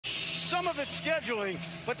some of it's scheduling,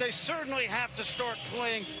 but they certainly have to start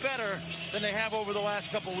playing better than they have over the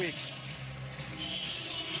last couple weeks.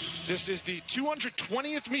 This is the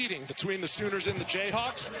 220th meeting between the Sooners and the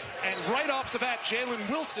Jayhawks, and right off the bat, Jalen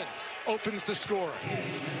Wilson opens the scoring.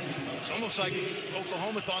 It's almost like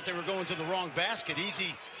Oklahoma thought they were going to the wrong basket.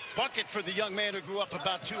 Easy bucket for the young man who grew up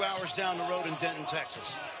about 2 hours down the road in Denton,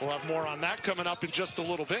 Texas. We'll have more on that coming up in just a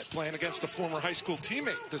little bit, playing against a former high school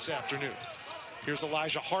teammate this afternoon. Here's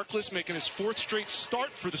Elijah Harkless making his 4th straight start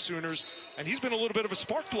for the Sooners, and he's been a little bit of a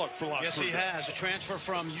spark plug for a lot. Yes, he has. A transfer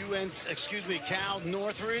from Cal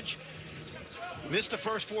Northridge. Missed the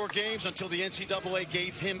first 4 games until the NCAA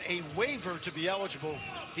gave him a waiver to be eligible.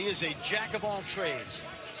 He is a jack of all trades.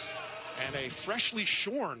 And a freshly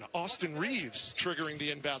shorn Austin Reeves triggering the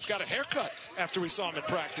inbounds. Got a haircut after we saw him at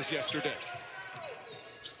practice yesterday.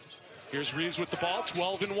 Here's Reeves with the ball,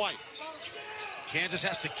 12 in white. Kansas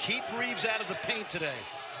has to keep Reeves out of the paint today.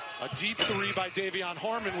 A deep 3 by Davion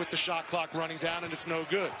Harmon with the shot clock running down, and it's no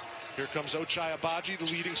good. Here comes Ochai Agbaji, the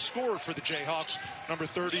leading scorer for the Jayhawks, number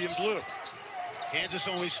 30 in blue. Kansas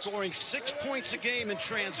only scoring 6 points a game in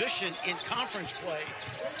transition in conference play.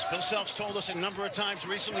 Bill Self's told us a number of times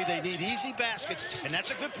recently they need easy baskets, and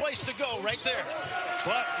that's a good place to go right there.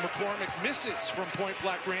 But McCormick misses from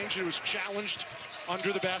point-blank range. It was challenged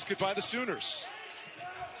under the basket by the Sooners.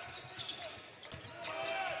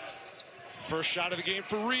 First shot of the game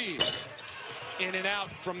for Reeves. In and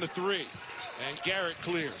out from the 3. And Garrett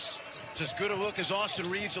clears. It's as good a look as Austin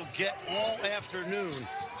Reeves will get all afternoon.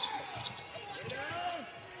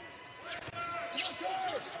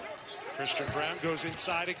 Christian Brown goes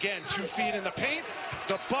inside again. 2 feet in the paint.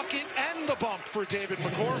 The bucket and the bump for David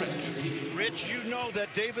McCormick. Rich, you know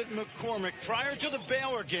that David McCormick, prior to the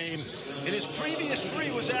Baylor game, in his previous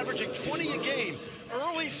 3 was averaging 20 a game.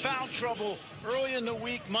 Early foul trouble early in the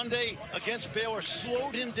week, Monday against Baylor,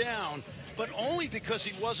 slowed him down, but only because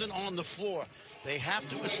he wasn't on the floor. They have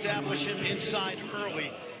to establish him inside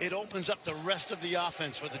early. It opens up the rest of the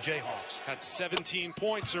offense for the Jayhawks. Had 17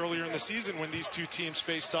 points earlier in the season when these 2 teams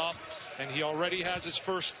faced off, and he already has his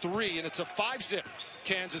first 3, and it's a 5-zip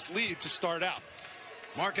Kansas lead to start out.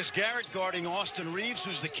 Marcus Garrett guarding Austin Reeves,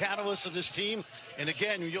 who's the catalyst of this team. And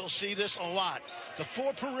again, you'll see this a lot. The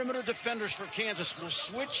 4 perimeter defenders for Kansas will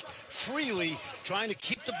switch freely, trying to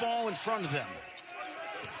keep the ball in front of them.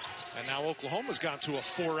 And now Oklahoma's gone to a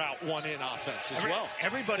 4-out, 1-in offense as well.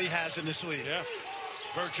 Everybody has in this league. Yeah.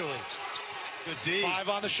 Virtually. Good D. 5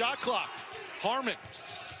 on the shot clock. Harmon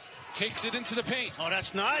takes it into the paint. Oh,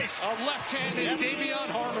 that's nice. A left-handed Davion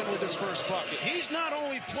Harmon with his first bucket. He's not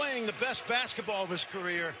only playing the best basketball of his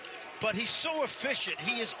career, but he's so efficient.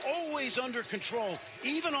 He is always under control.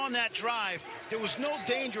 Even on that drive, there was no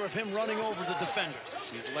danger of him running over the defender.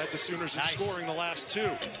 He's led the Sooners in scoring the last 2.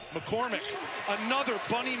 McCormick, another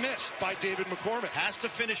bunny miss by David McCormick. Has to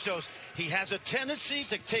finish those. He has a tendency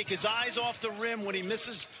to take his eyes off the rim when he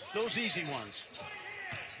misses those easy ones.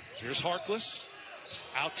 Here's Harkless.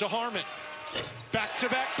 Out to Harmon.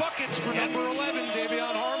 Back-to-back buckets for number 11,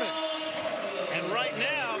 Davion Harmon. And right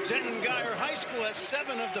now, Denton Guyer High School has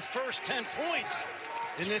 7 of the first 10 points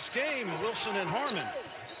in this game, Wilson and Harmon.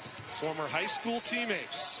 Former high school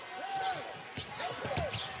teammates.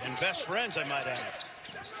 And best friends, I might add.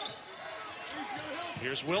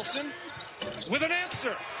 Here's Wilson with an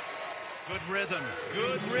answer. Good rhythm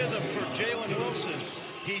for Jalen Wilson.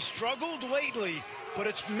 He struggled lately, but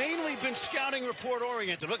it's mainly been scouting report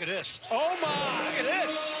oriented. Look at this. Oh my! Look at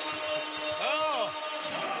this. Oh.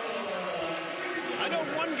 I know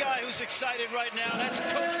one guy who's excited right now. That's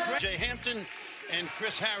Coach Jay Hampton and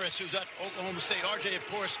Chris Harris, who's at Oklahoma State. RJ, of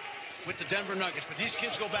course, with the Denver Nuggets. But these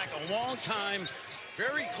kids go back a long time.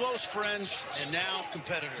 Very close friends and now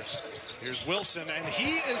competitors. Here's Wilson, and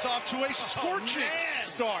he is off to a scorching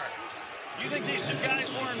start. You think these 2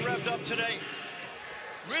 guys weren't revved up today?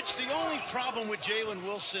 Rich, the only problem with Jalen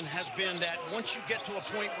Wilson has been that once you get to a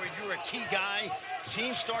point where you're a key guy,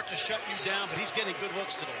 teams start to shut you down, but he's getting good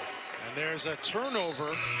looks today. And there's a turnover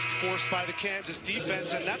forced by the Kansas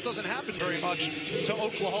defense, and that doesn't happen very much to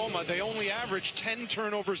Oklahoma. They only average 10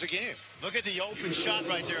 turnovers a game. Look at the open shot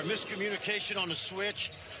right there. Miscommunication on the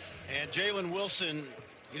switch. And Jalen Wilson,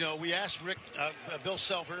 you know, we asked Bill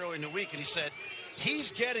Self earlier in the week, and he said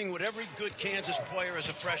he's getting what every good Kansas player as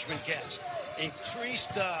a freshman gets.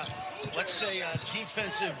 Increased, let's say,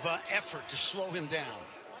 defensive effort to slow him down.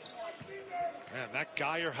 Man, that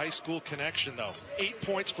Guyer High School connection, though. 8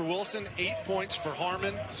 points for Wilson, 8 points for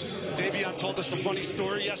Harmon. Davion told us a funny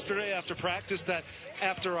story yesterday after practice that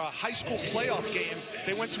after a high school playoff game,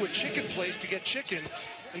 they went to a chicken place to get chicken,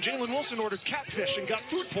 and Jalen Wilson ordered catfish and got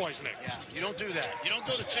food poisoning. Yeah, you don't do that. You don't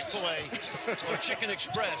go to Chick-fil-A or Chicken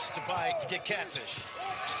Express to get catfish.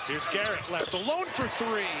 Here's Garrett left alone for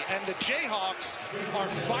three, and the Jayhawks are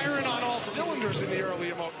firing on all cylinders in the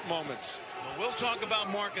early moments. Well, we'll talk about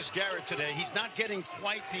Marcus Garrett today. He's not getting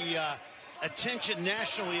quite the attention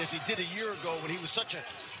nationally as he did a year ago when he was such a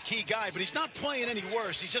key guy, but he's not playing any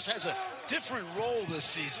worse. He just has a different role this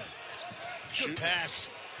season. Good pass.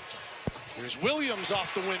 Here's Williams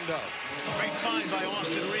off the window. Great find by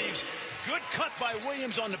Austin Reeves. Good cut by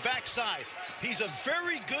Williams on the backside. He's a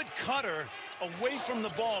very good cutter away from the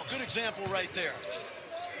ball. Good example right there.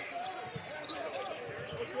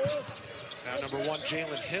 Now number 1,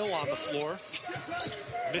 Jalen Hill on the floor.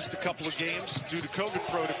 Missed a couple of games due to COVID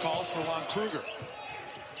protocol for Lon Kruger.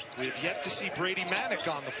 We have yet to see Brady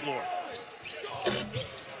Manick on the floor.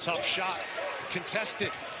 Tough shot.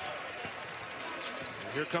 Contested.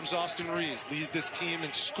 And here comes Austin Reeves. Leads this team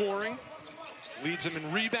in scoring. Leads them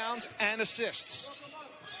in rebounds and assists.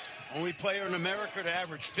 Only player in America to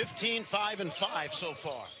average 15, 5, and 5 so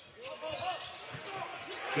far.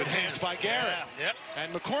 Good hands by Garrett. Yeah, yep.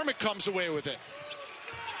 And McCormick comes away with it.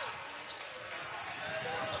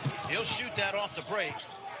 He'll shoot that off the break.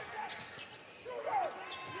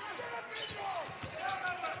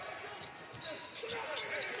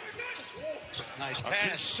 Nice pass. A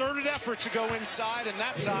concerted effort to go inside, and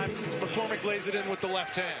that time McCormick lays it in with the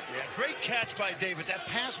left hand. Yeah, great catch by David. That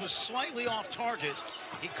pass was slightly off target.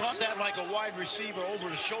 He caught that like a wide receiver over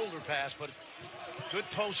the shoulder pass, but good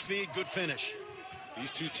post feed, good finish.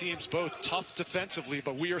 These two teams both tough defensively,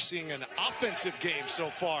 but we are seeing an offensive game so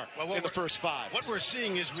far in the first 5. What we're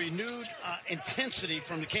seeing is renewed intensity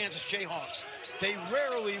from the Kansas Jayhawks. They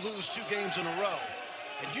rarely lose 2 games in a row,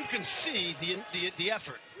 and you can see the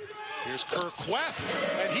effort. Here's Kirk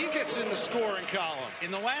Queff, and he gets in the scoring column. In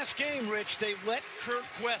the last game, Rich, they let Kirk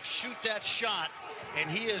Queff shoot that shot, and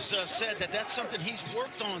he has said that that's something he's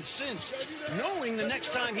worked on since, knowing the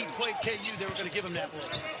next time he played KU, they were going to give him that look.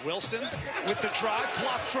 Wilson with the drive,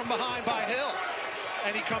 blocked from behind by Hill,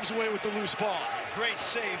 and he comes away with the loose ball. Great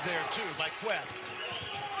save there, too, by Queff.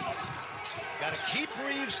 Got to keep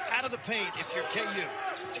Reeves out of the paint if you're KU.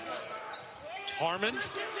 Harmon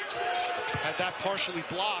had that partially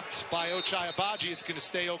blocked by Ochai Agbaji. It's going to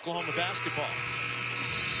stay Oklahoma basketball.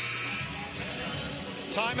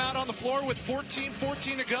 Timeout on the floor with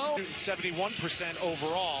 14:14 to go. 71%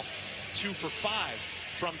 overall, 2 for 5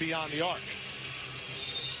 from beyond the arc.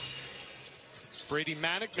 Brady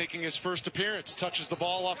Manick making his first appearance, touches the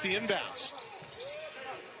ball off the inbounds.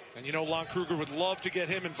 And you know Lon Kruger would love to get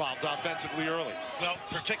him involved offensively early. Well,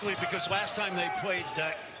 particularly because last time they played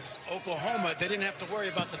Oklahoma, they didn't have to worry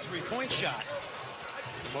about the three-point shot.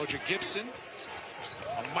 Umoja Gibson,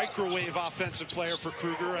 a microwave offensive player for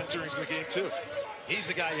Kruger entering the game too. He's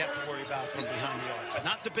the guy you have to worry about from behind the arc, but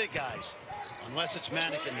not the big guys, unless it's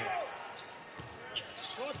Manick in there.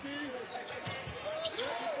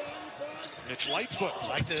 Mitch Lightfoot.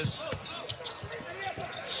 Like this.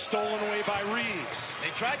 Stolen away by Reeves. They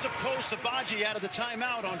tried to post Agbaji out of the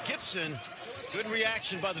timeout on Gibson. Good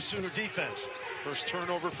reaction by the Sooner defense. First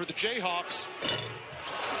turnover for the Jayhawks.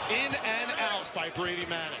 In and out by Brady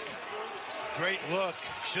Manick. Great look.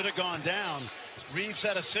 Should have gone down. Reeves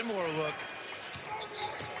had a similar look.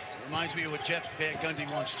 Reminds me of what Jeff Van Gundy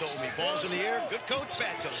once told me. Balls in the air. Good coach,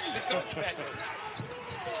 bad coach. Good coach, bad coach.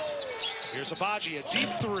 Here's Agbaji, a deep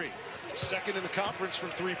 3. Second in the conference from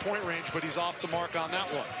three-point range, but he's off the mark on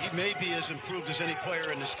that one. He may be as improved as any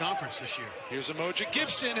player in this conference this year. Here's Umoja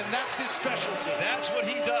Gibson, and that's his specialty. That's what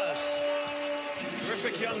he does.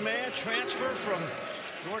 Terrific young man, transfer from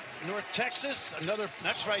North Texas.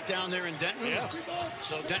 That's right down there in Denton. Yeah.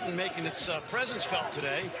 So Denton making its presence felt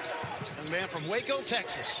today. Young man from Waco,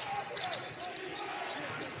 Texas.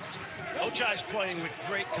 Ochai's playing with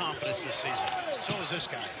great confidence this season. So is this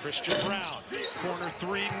guy. Christian Brown, corner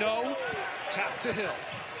 3, no. Tap to Hill.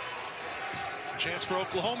 Chance for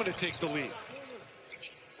Oklahoma to take the lead.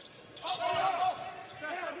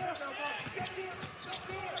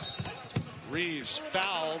 Reeves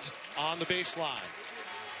fouled on the baseline.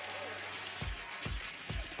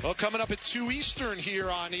 Well, coming up at 2 Eastern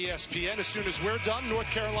here on ESPN. As soon as we're done, North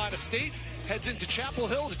Carolina State heads into Chapel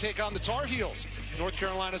Hill to take on the Tar Heels. North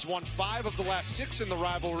Carolina's won 5 of the last 6 in the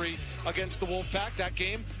rivalry against the Wolfpack. That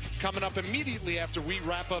game coming up immediately after we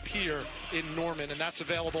wrap up here in Norman, and that's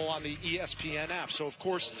available on the ESPN app. So, of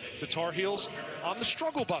course, the Tar Heels on the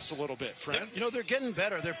struggle bus a little bit, Fred. They're getting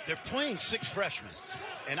better. They're playing 6 freshmen.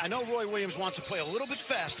 And I know Roy Williams wants to play a little bit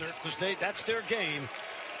faster because that's their game.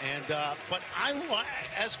 And but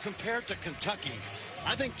as compared to Kentucky,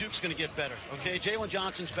 I think Duke's going to get better. Okay, Jalen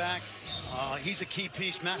Johnson's back. He's a key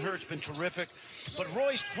piece. Matt Hurt's been terrific. But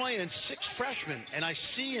Roy's playing 6 freshmen, and I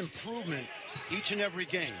see improvement each and every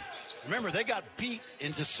game. Remember, they got beat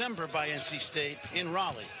in December by NC State in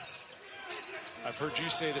Raleigh. I've heard you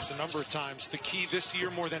say this a number of times. The key this year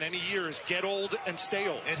more than any year is get old and stay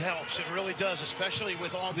old. It helps. It really does, especially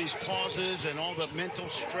with all these pauses and all the mental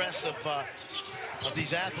stress of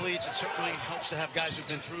these athletes. It certainly helps to have guys who've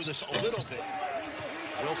been through this a little bit.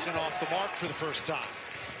 Wilson off the mark for the first time.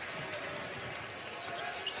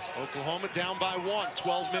 Oklahoma down by 1,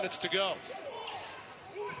 12 minutes to go.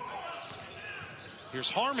 Here's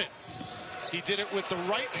Harmon. He did it with the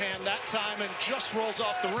right hand that time and just rolls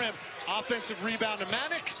off the rim. Offensive rebound to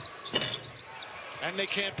Manek, and they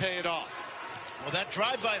can't pay it off. Well, that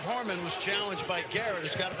drive by Harmon was challenged by Garrett,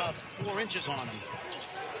 who's got about 4 inches on him.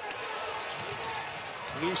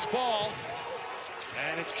 Loose ball,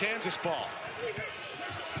 and it's Kansas ball.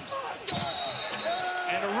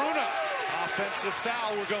 And Aruna, offensive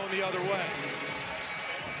foul. We're going the other way.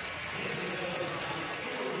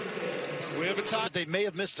 We have a time. They may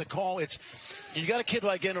have missed a call. You got a kid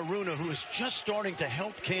like Aruna who is just starting to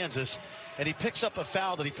help Kansas, and he picks up a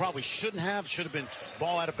foul that he probably shouldn't have. Should have been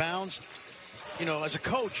ball out of bounds. You know, as a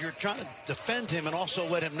coach, you're trying to defend him and also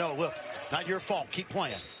let him know, look, not your fault. Keep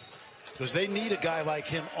playing. Because they need a guy like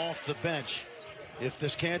him off the bench if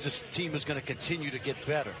this Kansas team is going to continue to get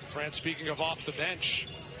better. Fran, speaking of off the bench,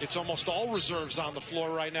 it's almost all reserves on the floor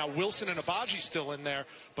right now. Wilson and Abaji still in there,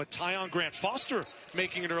 but Tyon Grant Foster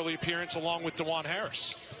making an early appearance along with DeJuan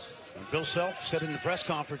Harris. And Bill Self said in the press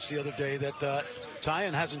conference the other day that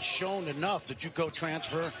Tyon hasn't shown enough. The JUCO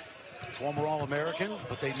transfer, former All-American,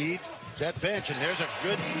 but they need that bench. And there's a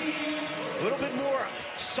good, little bit more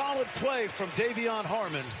solid play from Davion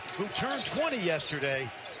Harmon, who turned 20 yesterday.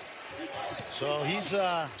 So he's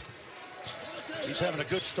having a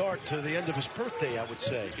good start to the end of his birthday, I would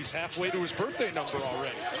say. He's halfway to his birthday number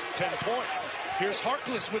already. 10 points. Here's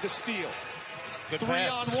Harkless with a steal. Good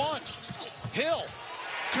 3-on-1. Hill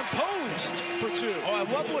composed for 2. Oh, I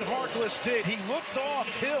love what Harkless did. He looked off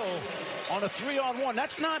Hill on a 3-on-1.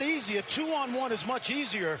 That's not easy. A 2-on-1 is much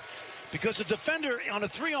easier because the defender on a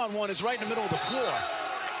 3-on-1 is right in the middle of the floor.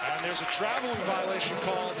 And there's a traveling violation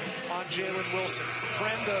called on Jalen Wilson.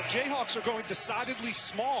 Friend, the Jayhawks are going decidedly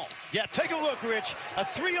small. Yeah, take a look, Rich. A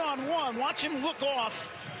 3-on-1. Watch him look off.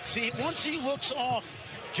 See, once he looks off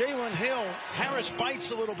Jalen Hill, Harris bites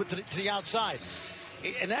a little bit to the outside.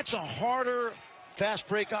 And that's a harder fast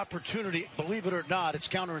break opportunity. Believe it or not, it's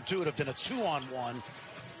counterintuitive than a 2-on-1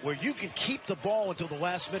 where you can keep the ball until the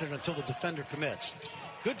last minute until the defender commits.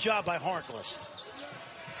 Good job by Harkless.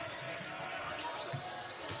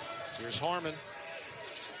 Here's Harmon.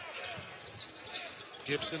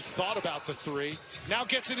 Gibson thought about the 3. Now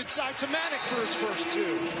gets it inside to Manek for his first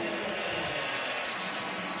 2.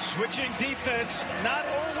 Switching defense, not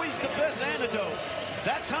always the best antidote.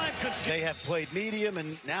 That time they have played medium,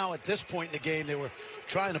 and now at this point in the game they were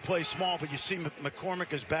trying to play small, but you see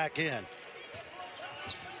McCormick is back in.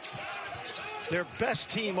 Their best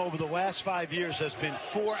team over the last 5 years has been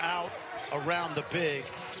 4 out around the big.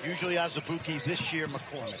 Usually Azubuike, this year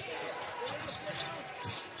McCormick.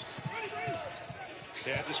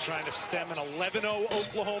 Kansas trying to stem an 11-0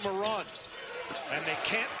 Oklahoma run. And they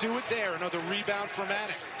can't do it there. Another rebound for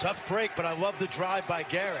Manek. Tough break, but I love the drive by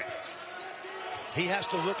Garrett. He has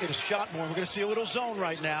to look at his shot more. We're going to see a little zone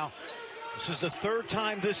right now. This is the 3rd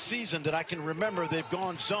time this season that I can remember they've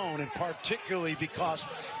gone zone, and particularly because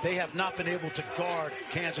they have not been able to guard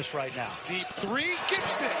Kansas right now. Deep 3,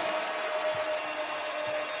 Gibson.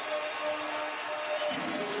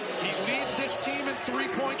 He leads this team in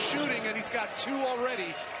 3-point shooting, and he's got 2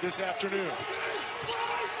 already this afternoon.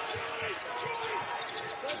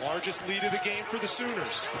 Largest lead of the game for the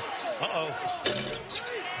Sooners. Uh-oh.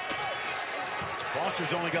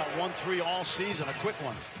 Foster's only got 1 3 all season, a quick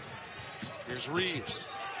one. Here's Reeves.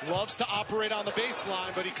 Loves to operate on the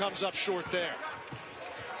baseline, but he comes up short there.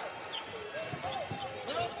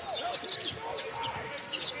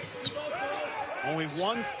 Only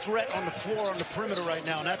 1 threat on the floor on the perimeter right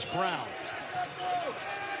now, and that's Brown.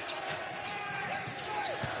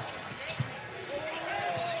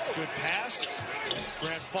 Good pass.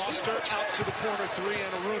 Grant Foster out to the corner 3,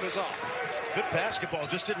 and Aruna's off. Good basketball,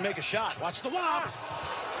 just didn't make a shot. Watch the lob.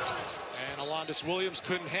 And Alondas Williams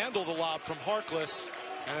couldn't handle the lob from Harkless,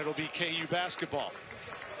 and it'll be KU basketball.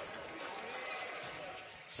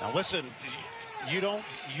 Now listen,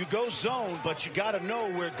 you go zone, but you got to know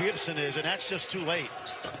where Gibson is, and that's just too late.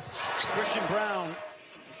 Christian Brown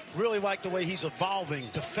Really like the way he's evolving.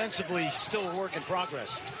 Defensively, still a work in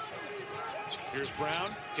progress. Here's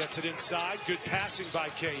Brown, gets it inside. Good passing by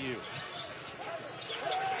KU.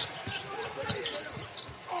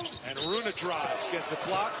 And Aruna drives, gets a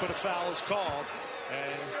block, but a foul is called.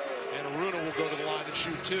 And Aruna will go to the line and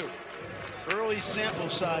shoot two. Early sample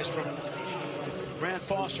size from Grant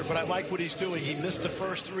Foster, but I like what he's doing. He missed the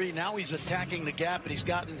first three. Now he's attacking the gap, and he's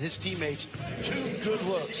gotten his teammates 2 good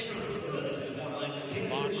looks.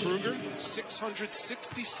 Lon Kruger,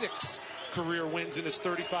 666 career wins in his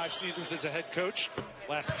 35 seasons as a head coach.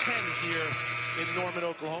 Last 10 here in Norman,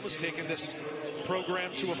 Oklahoma. Has taken this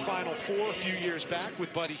program to a Final Four a few years back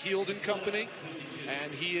with Buddy Hield and company.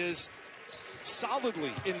 And he is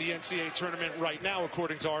solidly in the NCAA tournament right now,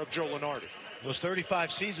 according to our Joe Lenardi. Those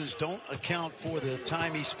 35 seasons don't account for the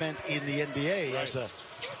time he spent in the NBA as a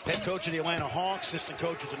head coach of the Atlanta Hawks, assistant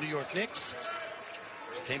coach of the New York Knicks.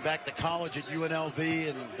 Came back to college at UNLV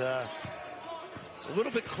and a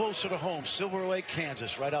little bit closer to home, Silver Lake,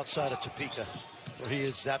 Kansas, right outside of Topeka, where he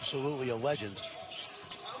is absolutely a legend.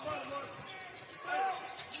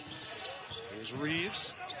 Here's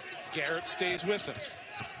Reeves. Garrett stays with him.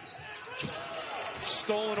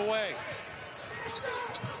 Stolen away.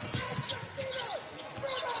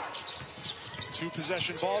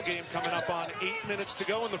 2-possession ball game coming up on 8 minutes to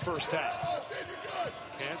go in the first half.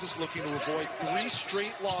 Kansas looking to avoid 3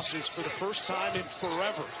 straight losses for the first time in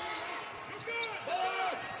forever.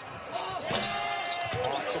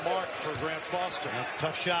 Off the mark for Grant Foster. That's a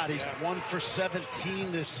tough shot. He's 1 for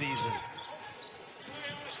 17 this season.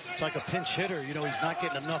 It's like a pinch hitter. You know, he's not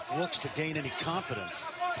getting enough looks to gain any confidence.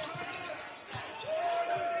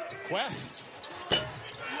 Queth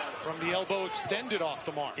from the elbow extended off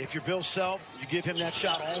the mark. If you're Bill Self, you give him that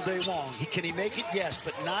shot all day long. Can he make it? Yes,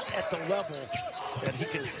 but not at the level that he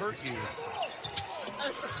can hurt you.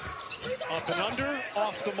 Up and under,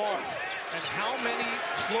 off the mark. And how many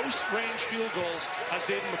close-range field goals has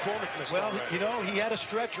David McCormick missed? Well, you know, he had a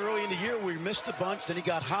stretch early in the year where he missed a bunch, then he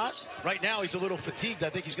got hot. Right now, he's a little fatigued. I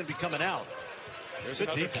think he's going to be coming out. There's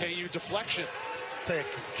another KU deflection. Take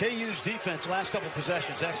KU's defense, last couple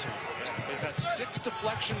possessions, excellent. They've had 6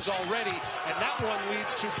 deflections already, and that one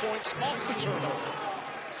leads 2 points off the turnover.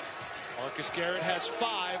 Marcus Garrett has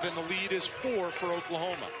 5, and the lead is 4 for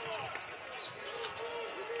Oklahoma.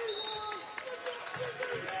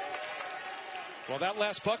 Well, that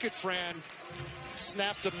last bucket, Fran,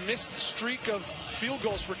 snapped a missed streak of field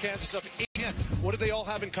goals for Kansas of 8. What do they all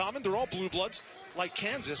have in common? They're all blue bloods, like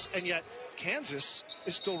Kansas, and yet Kansas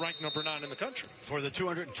is still ranked number 9 in the country. For the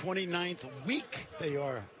 229th week, they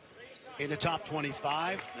are in the top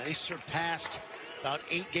 25. They surpassed about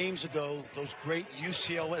 8 games ago those great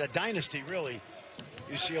UCLA, a dynasty really.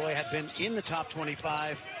 UCLA had been in the top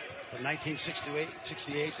 25 from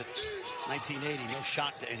 1968 to 1980. No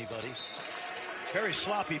shock to anybody. Very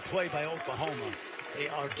sloppy play by Oklahoma. They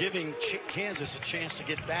are giving Kansas a chance to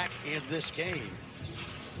get back in this game.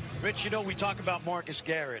 Rich, you know, we talk about Marcus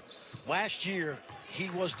Garrett. Last year, he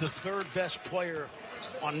was the 3rd best player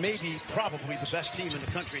on probably the best team in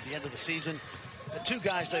the country at the end of the season. The 2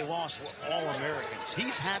 guys they lost were All-Americans.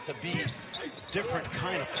 He's had to be a different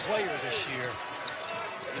kind of player this year.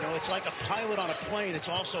 You know, it's like a pilot on a plane. It's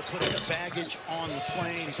also putting the baggage on the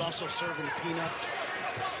plane. He's also serving the peanuts.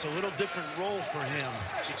 It's a little different role for him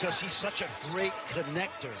because he's such a great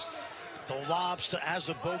connector. The lobs to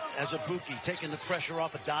Azubuike, taking the pressure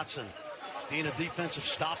off of Dotson, being a defensive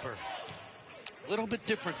stopper. A little bit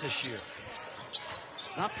different this year.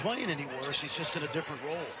 Not playing any worse. He's just in a different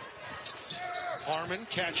role. Harmon,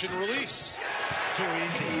 catch and release. Too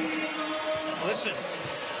easy. Listen,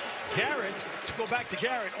 Garrett, to go back to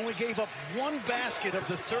Garrett, only gave up 1 basket of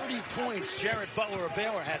the 30 points Jared Butler of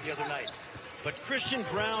Baylor had the other night. But Christian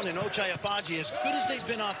Brown and Ochai Agbaji, as good as they've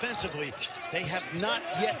been offensively, they have not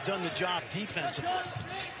yet done the job defensively.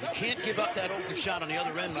 You can't give up that open shot on the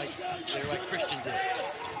other end like Christian did.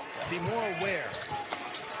 Be more aware.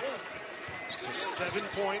 It's a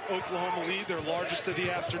 7-point Oklahoma lead, their largest of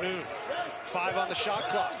the afternoon. 5 on the shot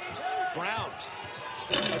clock. Brown,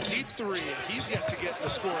 a deep 3, and he's yet to get in the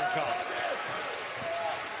scoring column.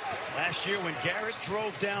 Last year when Garrett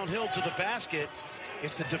drove downhill to the basket,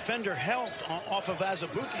 if the defender helped off of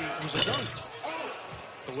Azubuike, it was a dunk.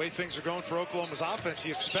 The way things are going for Oklahoma's offense,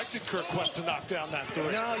 he expected Kirk Quest to knock down that 3.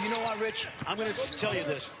 No, you know what, Rich? I'm going to tell you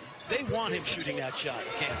this. They want him shooting that shot,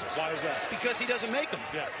 Kansas. Why is that? Because he doesn't make them.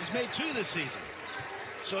 Yeah. He's made 2 this season.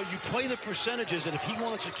 So you play the percentages, and if he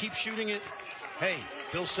wants to keep shooting it, hey,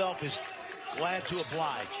 Bill Self is glad to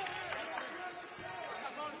oblige.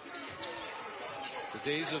 The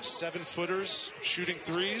days of 7-footers shooting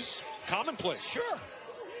 3s, commonplace. Sure.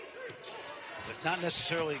 but not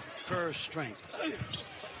necessarily Kerr's strength.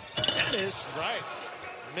 That is right.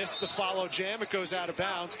 Missed the follow jam. It goes out of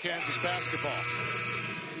bounds. Kansas basketball.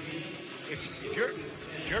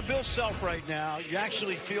 If you're Bill Self right now, you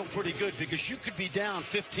actually feel pretty good because you could be down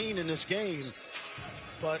 15 in this game,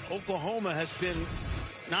 but Oklahoma has been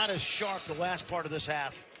not as sharp the last part of this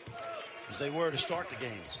half as they were to start the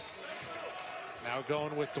game. Now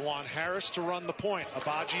going with DeJuan Harris to run the point.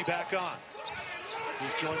 Abaji back on.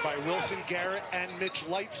 He's joined by Wilson Garrett and Mitch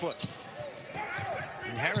Lightfoot.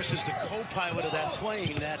 And Harris is the co-pilot of that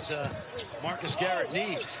plane that Marcus Garrett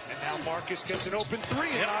needs. And now Marcus gets an open three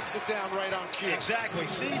and knocks it down right on cue. Exactly.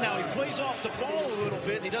 See, now he plays off the ball a little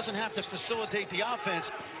bit, and he doesn't have to facilitate the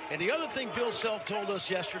offense. And the other thing Bill Self told us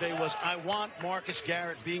yesterday was, I want Marcus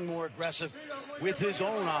Garrett being more aggressive with his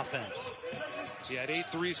own offense. He had 8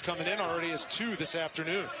 threes coming in, already has 2 this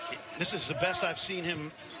afternoon. This is the best I've seen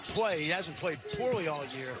him play. He hasn't played poorly all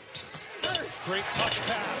year. Great touch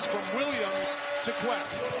pass from Williams to Queff.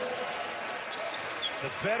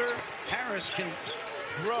 The better Harris can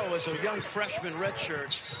grow as a young freshman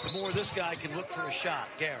redshirt, the more this guy can look for a shot.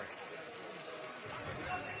 Garrett.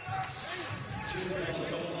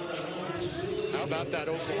 How about that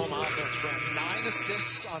Oklahoma offense, Brent? 9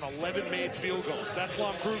 assists on 11 made field goals. That's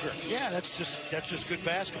Lon Kruger. Yeah, that's just good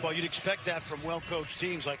basketball. You'd expect that from well-coached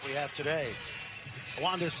teams like we have today.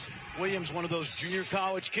 Alondis Williams, one of those junior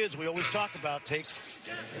college kids we always talk about, takes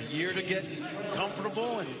a year to get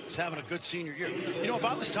comfortable, and he's having a good senior year. You know, if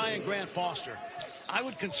I was Ty and Grant Foster, I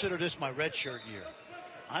would consider this my redshirt year.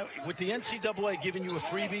 With the NCAA giving you a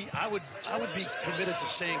freebie, I would be committed to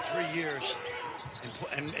staying 3 years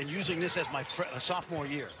and using this as my sophomore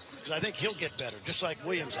year, because I think he'll get better, just like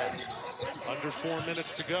Williams has. Under 4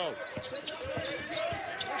 minutes to go.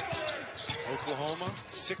 Oklahoma,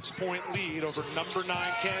 6-point lead over number 9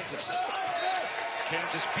 Kansas.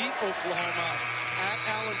 Kansas beat Oklahoma at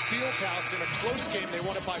Allen Fieldhouse in a close game. They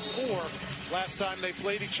won it by 4 last time they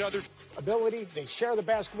played each other. Ability, they share the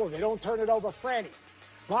basketball, they don't turn it over. Franny,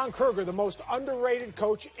 Lon Kruger, the most underrated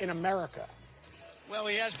coach in America. Well,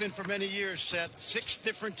 he has been for many years, Seth. 6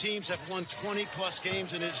 different teams have won 20-plus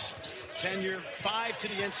games in his tenure, 5 to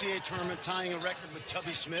the NCAA tournament, tying a record with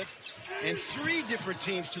Tubby Smith, and 3 different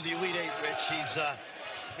teams to the Elite Eight, Rich.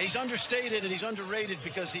 He's understated and he's underrated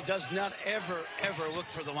because he does not ever look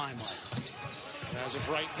for the limelight. And as of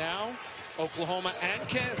right now, Oklahoma and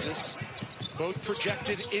Kansas both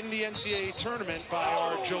projected in the NCAA tournament by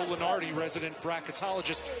our Joe Lenardi, resident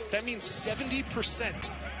bracketologist. That means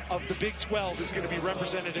 70% of the Big 12 is going to be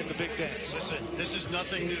represented in the Big Dance. Listen, this is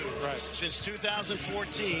nothing new. Right. Since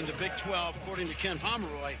 2014, the Big 12, according to Ken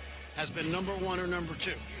Pomeroy, has been number 1 or number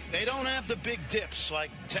 2. They don't have the big dips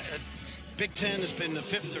like Big 10 has been the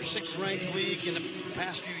 5th or 6th ranked league in the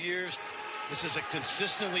past few years. This is a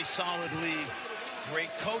consistently solid league. Great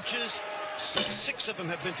coaches. 6 of them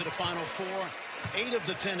have been to the Final Four. 8 of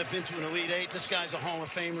the 10 have been to an Elite Eight. This guy's a Hall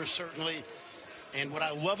of Famer, certainly. And what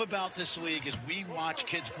I love about this league is we watch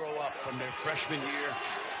kids grow up from their freshman year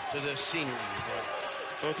to their senior year.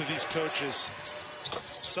 Both of these coaches,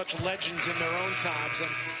 such legends in their own times, and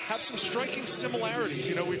have some striking similarities.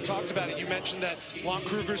 You know, we've talked about it. You mentioned that Lon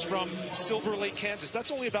Kruger's from Silver Lake, Kansas.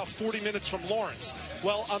 That's only about 40 minutes from Lawrence.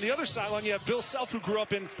 Well, on the other sideline, you have Bill Self, who grew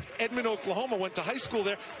up in Edmond, Oklahoma, went to high school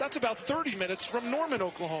there. That's about 30 minutes from Norman,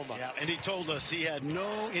 Oklahoma. Yeah, and he told us he had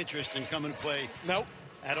no interest in coming to play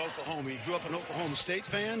at Oklahoma. He grew up an Oklahoma State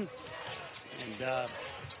fan, and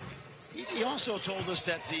he also told us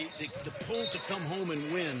that the pull to come home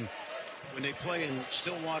and win when they play in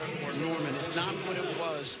Stillwater or Norman is not what it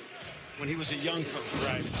was when he was a young coach.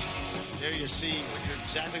 Right. There you see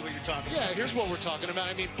exactly what you're talking about. Yeah, here's what we're talking about.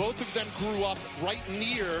 I mean, both of them grew up right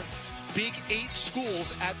near Big 8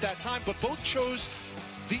 schools at that time, but both chose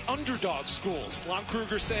the underdog schools. Lon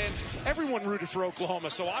Kruger saying everyone rooted for Oklahoma,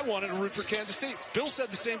 so I wanted to root for Kansas State. Bill said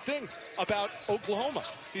the same thing about Oklahoma.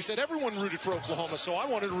 He said everyone rooted for Oklahoma, so I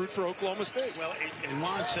wanted to root for Oklahoma State. Well, and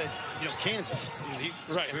Lon said, you know, Kansas. You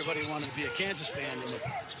know, everybody wanted to be a Kansas fan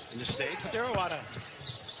in the state, but there are a lot of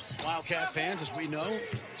Wildcat fans, as we know.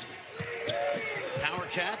 Power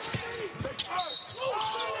Cats.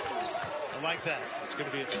 I like that. It's going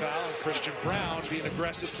to be a foul, and Christian Brown, being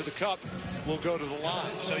aggressive to the cup, will go to the line.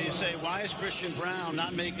 So you say, why is Christian Brown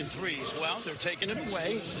not making threes? Well, they're taking it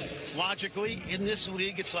away. Logically, in this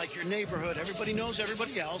league, it's like your neighborhood. Everybody knows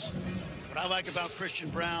everybody else. What I like about Christian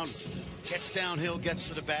Brown, gets downhill, gets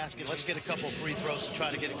to the basket. Let's get a couple free throws to try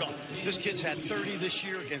to get it going. This kid's had 30 this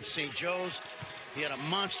year against St. Joe's. He had a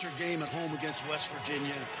monster game at home against West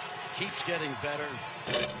Virginia. Keeps getting better.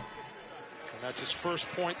 That's his first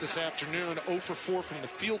point this afternoon. 0 for 4 from the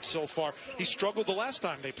field so far. He struggled the last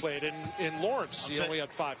time they played in Lawrence. He only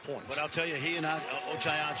had 5 points. But I'll tell you, he and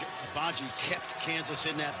Ochai Agbaji kept Kansas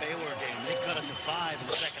in that Baylor game. They cut it to 5 in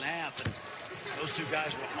the second half, and those two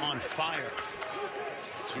guys were on fire.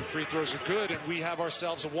 2 free throws are good, and we have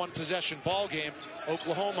ourselves a 1-possession ball game.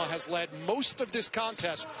 Oklahoma has led most of this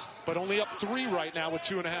contest, but only up 3 right now with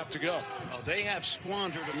 2.5 to go. Well, they have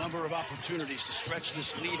squandered a number of opportunities to stretch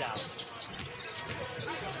this lead out.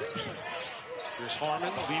 Here's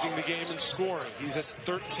Harmon leading the game in scoring. He's at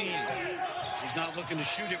 13. He's not looking to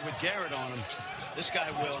shoot it with Garrett on him. This guy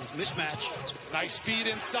will. Mismatch. Nice feed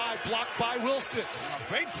inside, blocked by Wilson.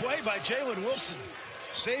 Great play by Jalen Wilson.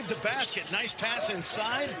 Saved the basket. Nice pass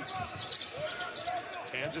inside.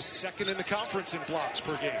 Kansas second in the conference in blocks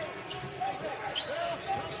per game.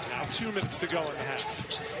 Now 2 minutes to go in the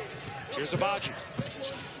half. Here's Agbaji.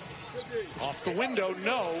 Off the window,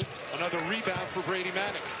 no. Another rebound for Brady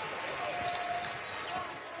Manek.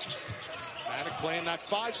 Manek playing that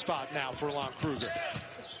 5 spot now for Lon Kruger.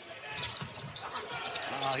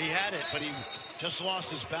 He had it, but he just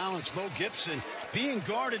lost his balance. Mo Gibson being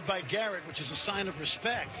guarded by Garrett, which is a sign of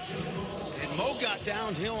respect. And Mo got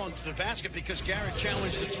downhill onto the basket because Garrett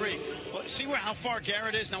challenged the 3. Well, see how far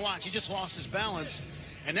Garrett is? Now watch, he just lost his balance.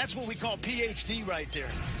 And that's what we call PhD right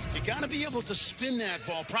there. You got to be able to spin that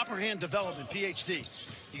ball. Proper hand development, PhD.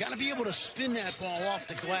 You got to be able to spin that ball off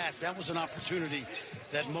the glass. That was an opportunity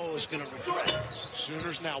that Mo is going to regret.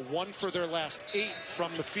 Sooners now 1 for their last 8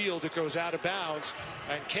 from the field. It goes out of bounds.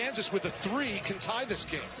 And Kansas with a 3 can tie this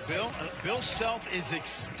game. Bill Self is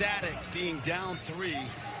ecstatic being down 3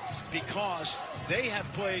 because they have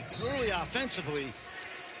played poorly offensively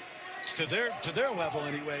to their level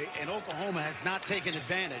anyway, and Oklahoma has not taken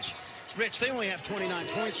advantage. Rich, they only have 29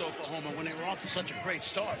 points, Oklahoma, when they were off to such a great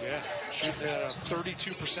start. Yeah, shooting at a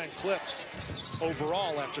 32% clip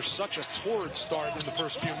overall after such a torrid start in the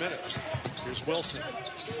first few minutes. Here's Wilson.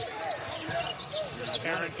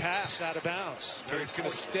 Errant pass out of bounds, but it's going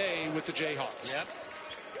to stay with the Jayhawks. Yep.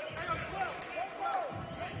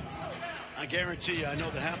 I guarantee you, I know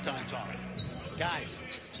the halftime talk. Guys,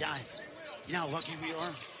 you know how lucky we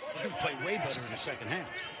are? We can play way better in the second half.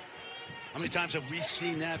 How many times have we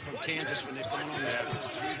seen that from Kansas when they've gone on that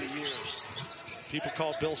through the years? People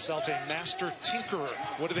call Bill Self a master tinkerer.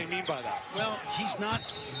 What do they mean by that? Well, he's not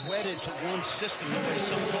wedded to one system the way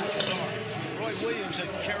some coaches are. Roy Williams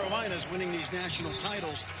at Carolina is winning these national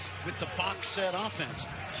titles with the box set offense.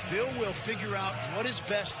 Bill will figure out what is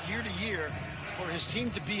best year to year for his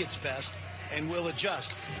team to be its best and will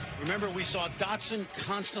adjust. Remember, we saw Dotson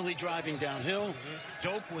constantly driving downhill.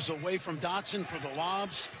 Doak was away from Dotson for the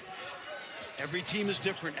lobs. Every team is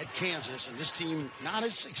different at Kansas, and this team not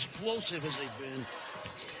as explosive as they've been,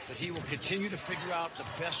 but he will continue to figure out the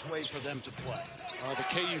best way for them to play. The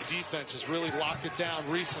KU defense has really locked it down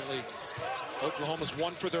recently. Oklahoma's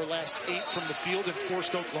 1 for their last 8 from the field and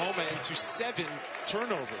forced Oklahoma into 7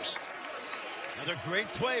 turnovers. Another great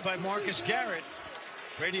play by Marcus Garrett.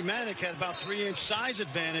 Brady Manek had about 3-inch size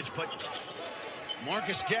advantage, but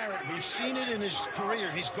Marcus Garrett, we've seen it in his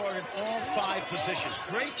career. He's guarded all 5 positions.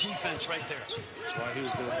 Great defense right there. That's why he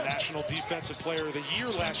was the National Defensive Player of the Year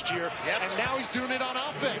last year, and now he's doing it on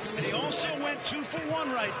offense. And he also went 2 for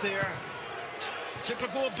 1 right there.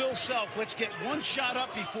 Typical of Bill Self. Let's get 1 shot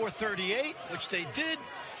up before 38, which they did.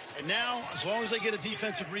 And now, as long as they get a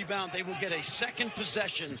defensive rebound, they will get a second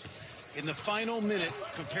possession in the final minute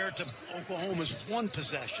compared to Oklahoma's 1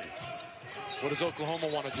 possession. What does Oklahoma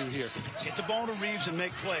want to do here? Get the ball to Reeves and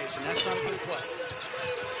make plays, and that's not a good play.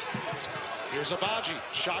 Here's Agbaji.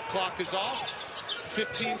 Shot clock is off.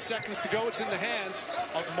 15 seconds to go. It's in the hands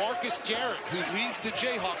of Marcus Garrett, who leads the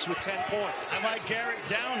Jayhawks with 10 points. How about Garrett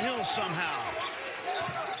downhill somehow?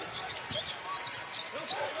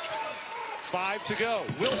 5 to go.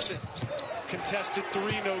 Wilson. Contested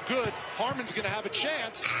 3, no good. Harmon's going to have a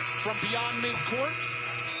chance from beyond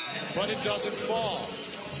midcourt, but it doesn't fall.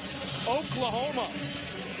 Oklahoma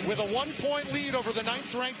with a 1-point lead over the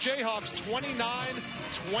 9th-ranked Jayhawks,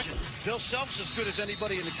 29-20. Bill Self's as good as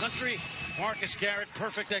anybody in the country. Marcus Garrett,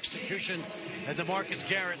 perfect execution. And the Marcus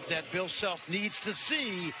Garrett that Bill Self needs to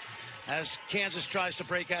see as Kansas tries to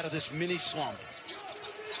break out of this mini slump.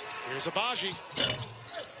 Here's Agbaji.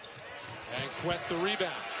 And Quet the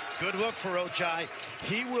rebound. Good look for Ochai.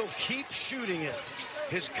 He will keep shooting it.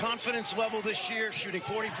 His confidence level this year, shooting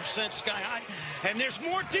 40% sky high. And there's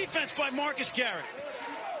more defense by Marcus Garrett.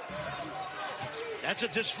 That's a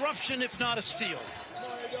disruption, if not a steal.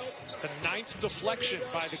 The 9th deflection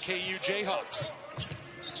by the KU Jayhawks.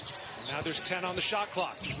 And now there's 10 on the shot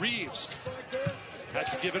clock. Reeves had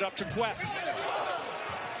to give it up to Quet.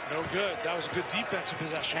 No good. That was a good defensive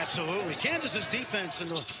possession. Absolutely. Kansas's defense in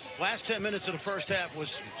the last 10 minutes of the first half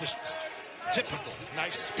was just typical.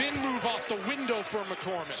 Nice spin move off the window for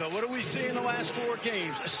McCormick. So what do we see in the last 4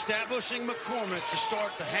 games? Establishing McCormick to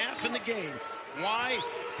start the half in the game. Why?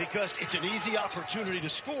 Because it's an easy opportunity to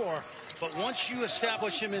score, but once you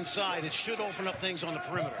establish him inside, it should open up things on the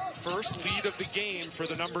perimeter. First lead of the game for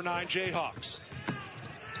the number 9 Jayhawks.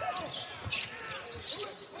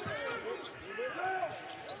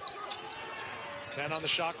 Ten on the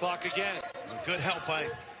shot clock again. Good help by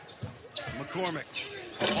McCormick.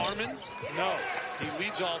 Harmon? No. He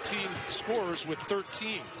leads all team scorers with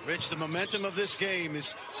 13. Rich, the momentum of this game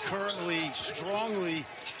is currently strongly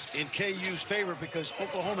in KU's favor because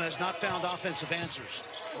Oklahoma has not found offensive answers.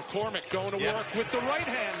 McCormick going to work with the right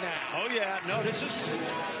hand now. Oh, yeah. No, this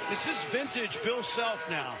is vintage Bill Self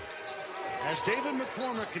now. As David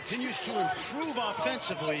McCormick continues to improve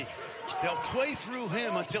offensively, they'll play through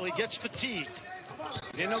him until he gets fatigued.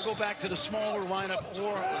 Then they'll go back to the smaller lineup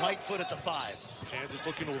or Lightfoot at the 5. Kansas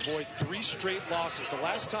looking to avoid 3 straight losses. The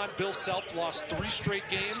last time Bill Self lost 3 straight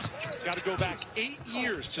games, got to go back 8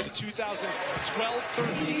 years to the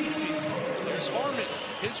 2012-13 season. There's Harmon,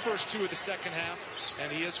 his first 2 of the second half,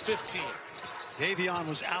 and he has 15. Davion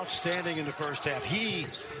was outstanding in the first half. He,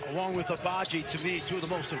 along with Abaji, to me, 2 of the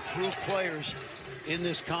most improved players in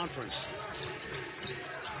this conference.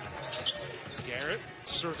 Garrett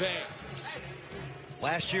surveying.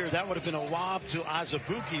 Last year, that would have been a lob to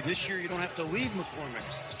Azubuike. This year, you don't have to leave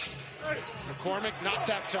McCormick. McCormick, not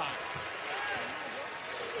that time.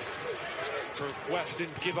 Queth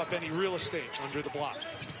didn't give up any real estate under the block.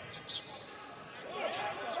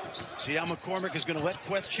 See how McCormick is going to let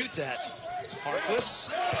Queth shoot that.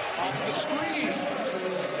 Harkless off the screen.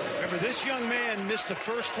 Remember, this young man missed the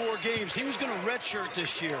first 4 games. He was going to redshirt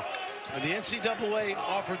this year. When the NCAA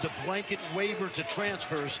offered the blanket waiver to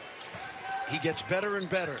transfers, he gets better and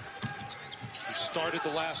better. He started the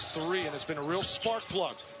last 3 and has been a real spark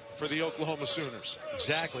plug for the Oklahoma Sooners.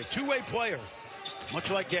 Exactly. 2-way player,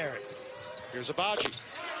 much like Garrett. Here's Abaji.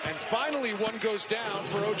 And finally, one goes down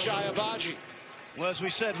for Ochai Abaji. Well, as we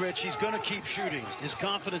said, Rich, he's going to keep shooting. His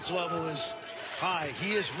confidence level is high.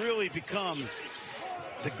 He has really become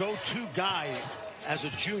the go-to guy as a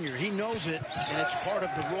junior. He knows it, and it's part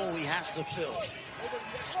of the role he has to fill.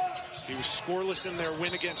 He was scoreless in their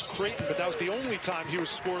win against Creighton, but that was the only time he was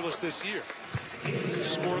scoreless this year.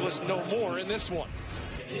 Scoreless no more in this one.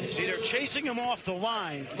 See, they're chasing him off the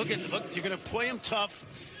line. Look, you're going to play him tough,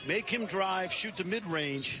 make him drive, shoot the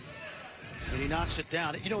mid-range, and he knocks it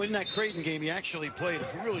down. You know, in that Creighton game, he actually played a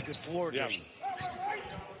really good floor game.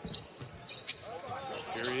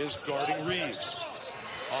 Here he is guarding Reeves.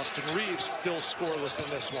 Austin Reeves still scoreless in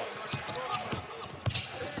this one.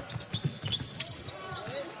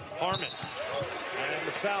 Harmon. And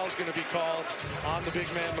the foul's going to be called on the big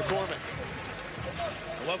man, McCormick.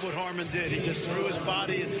 I love what Harmon did. He just threw his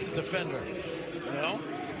body into the defender. You know?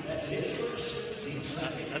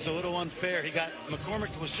 That's a little unfair.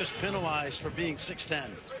 McCormick was just penalized for being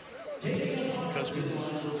 6'10". Because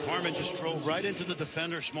Harmon just drove right into the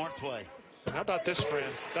defender. Smart play. How about this, Fran?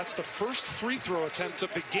 That's the first free throw attempt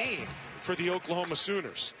of the game for the Oklahoma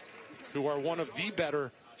Sooners, who are one of the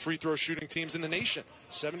better free throw shooting teams in the nation.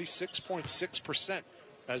 76.6%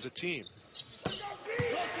 as a team.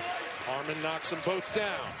 Harmon knocks them both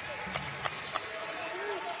down.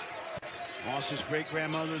 Moss's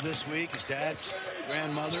great-grandmother this week, his dad's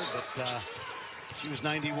grandmother, but she was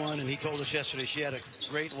 91, and he told us yesterday she had a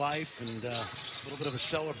great life and a little bit of a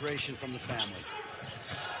celebration from the family.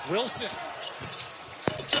 Wilson.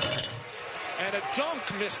 And a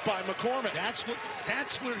dunk missed by McCormick.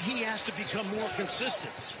 That's where he has to become more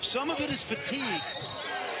consistent. Some of it is fatigue.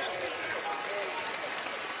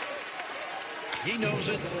 He knows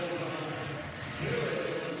it.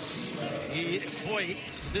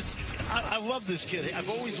 I love this kid. I've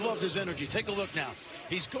always loved his energy. Take a look now.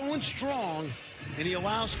 He's going strong, and he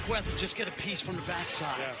allows Queth to just get a piece from the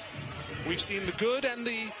backside. Yeah. We've seen the good and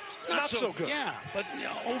the not so good. Yeah, but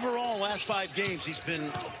overall, last 5 games, he's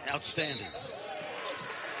been outstanding.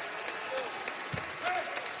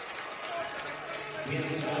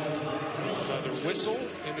 Another whistle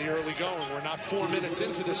in the early going. We're not 4 minutes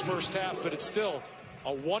into this first half, but it's still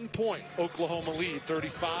a 1-point Oklahoma lead,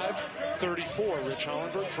 35-34. Rich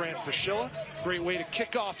Hollenberg, Fran Fraschilla. Great way to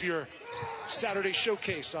kick off your Saturday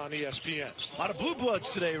showcase on ESPN. A lot of blue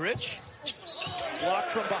bloods today, Rich. Blocked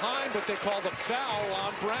from behind, but they called a foul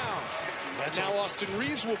on Brown. And now Austin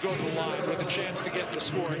Reeves will go to the line with a chance to get the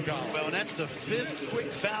scoring goal. Well, and that's the 5th quick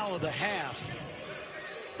foul of the half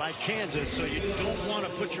by Kansas, so you don't want to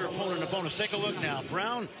put your opponent in a bonus. Take a look now.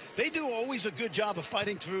 Brown, they do always a good job of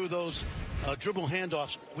fighting through those dribble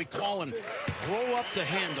handoffs. We call them blow up the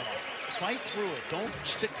handoff. Fight through it. Don't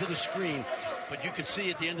stick to the screen. But you can see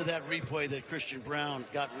at the end of that replay that Christian Brown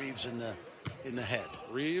got Reeves in the head.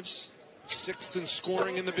 Reeves, 6th in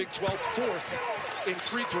scoring in the Big 12, 4th in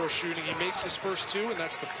free throw shooting. He makes his first 2, and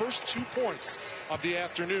that's the first 2 points of the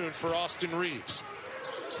afternoon for Austin Reeves.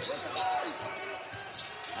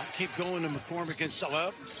 I keep going to McCormick and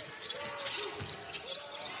Salah.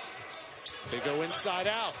 They go inside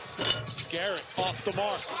out. Garrett off the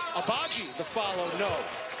mark. Abaji, the follow, no.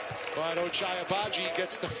 But Ochai Abaji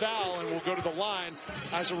gets the foul and will go to the line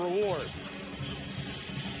as a reward.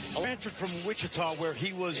 Transferred from Wichita, where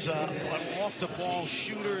he was an off-the-ball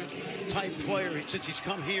shooter type player since he's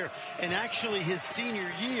come here. And actually his senior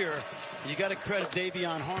year, you got to credit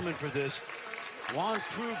Davion Harmon for this. Lon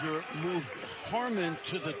Kruger moved Harmon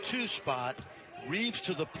to the 2 spot, Reeves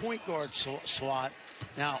to the point guard slot.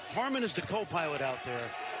 Now, Harmon is the co-pilot out there.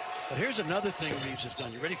 But here's another thing Reeves has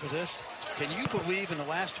done. You ready for this? Can you believe in the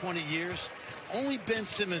last 20 years, only Ben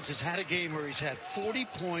Simmons has had a game where he's had 40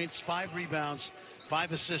 points, 5 rebounds,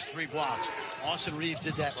 5 assists, 3 blocks. Austin Reeves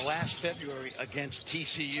did that last February against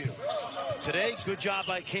TCU. Today, good job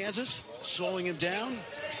by Kansas, slowing him down.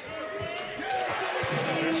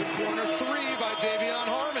 There's a corner 3 by Davion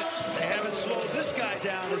Harmon. They haven't slowed this guy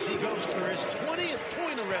down as he goes for his 20th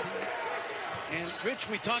point already. And, Rich,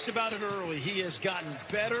 we talked about it early. He has gotten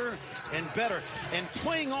better and better. And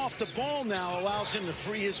playing off the ball now allows him to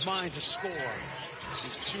free his mind to score.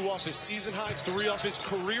 He's 2 off his season high, 3 off his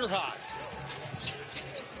career high.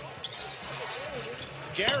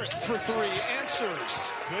 Garrett for 3,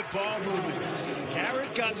 answers. Good ball movement.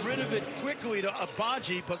 Garrett got rid of it quickly to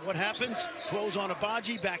Abaji, but what happens? Close on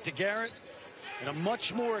Abaji, back to Garrett. And a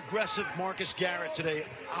much more aggressive Marcus Garrett today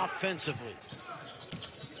offensively.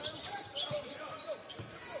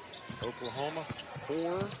 Oklahoma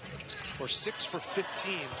 6 for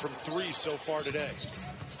 15 from 3 so far today.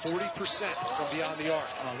 40% from beyond the arc.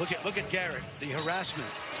 Look at Garrett, the harassment.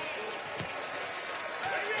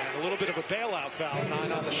 And a little bit of a bailout foul,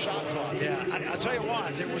 9 on the shot clock. Yeah, I'll tell you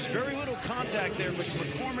what, there was very little contact there, but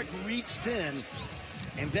McCormick reached in,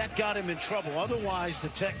 and that got him in trouble. Otherwise, the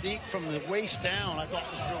technique from the waist down, I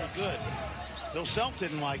thought was really good. Bill Self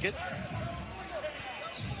didn't like it.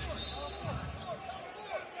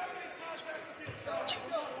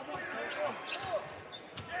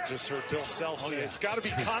 Just heard Bill Self say it's got to be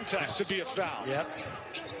contact to be a foul. Yep.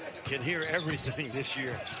 Can hear everything this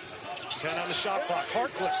year. 10 on the shot clock.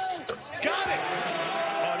 Harkless. Got it.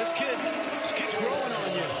 Oh, this kid's growing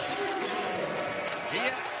on you.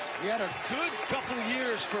 He had a good couple of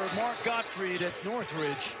years for Mark Gottfried at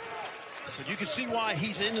Northridge. But you can see why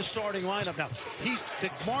he's in the starting lineup now. He's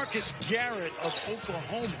the Marcus Garrett of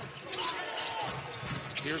Oklahoma.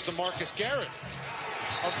 Here's the Marcus Garrett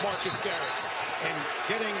of Marcus Garrett's. And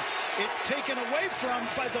getting it taken away from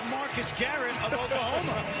by the Marcus Garrett of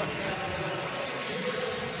Oklahoma.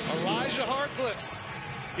 Elijah Harkless.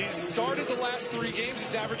 He's started the last 3 games.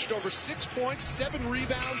 He's averaged over 6 points, 7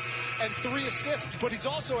 rebounds, and 3 assists. But he's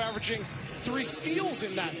also averaging 3 steals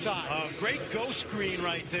in that time. Great ghost screen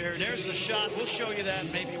right there. There's the shot. We'll show you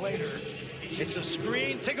that maybe later. It's a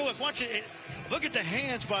screen. Take a look. Watch it. Look at the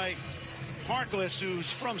hands by Harkless,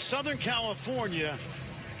 who's from Southern California.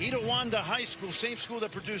 Itawanda High School, same school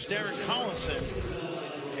that produced Darren Collison.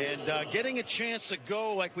 And getting a chance to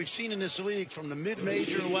go, like we've seen in this league, from the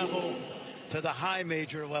mid-major level to the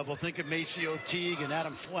high-major level. Think of Maceo Teague and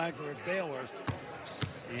Adam Flagler at Baylor.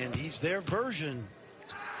 And he's their version,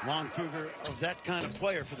 Lon Kruger, of that kind of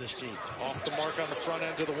player for this team. Off the mark on the front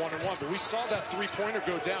end of the 1-and-1. But we saw that 3-pointer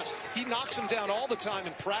go down. He knocks him down all the time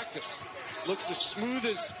in practice. Looks as smooth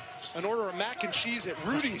as an order of mac and cheese at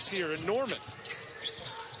Rudy's here in Norman.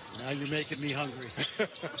 Now you're making me hungry.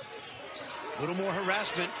 A little more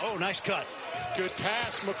harassment. Oh, nice cut. Good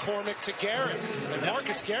pass, McCormick to Garrett. And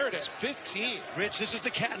Marcus Garrett has 15. Rich, this is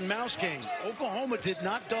the cat and mouse game. Oklahoma did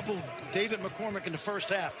not double David McCormick in the first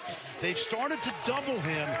half. They've started to double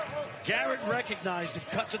him. Garrett recognized it,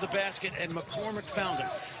 cut to the basket, and McCormick found him.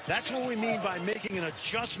 That's what we mean by making an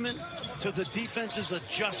adjustment to the defense's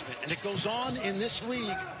adjustment. And it goes on in this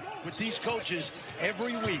league with these coaches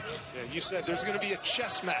every week. Yeah, you said there's going to be a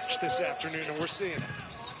chess match this afternoon, and we're seeing it.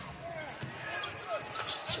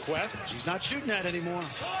 Queth. He's not shooting that anymore.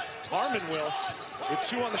 Harmon will, with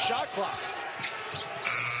 2 on the shot clock.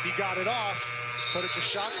 He got it off, but it's a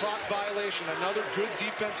shot clock violation. Another good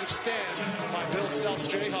defensive stand by Bill Self's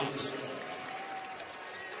Jayhawks.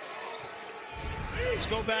 Let's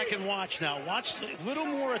go back and watch now. Watch a little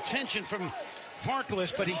more attention from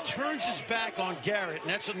Harkless, but he turns his back on Garrett, and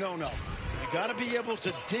that's a no-no. You got to be able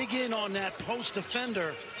to dig in on that post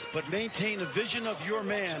defender, but maintain the vision of your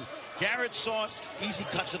man. Garrett saw it, easy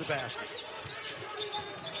cut to the basket.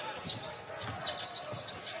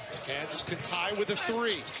 Kansas can tie with a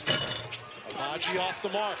 3. Amaji off the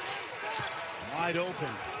mark. Wide open.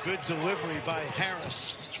 Good delivery by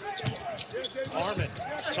Harris. Armin,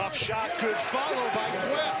 tough shot, good follow by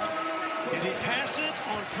Queth. Did he pass it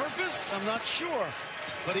on purpose? I'm not sure.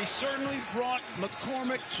 But he certainly brought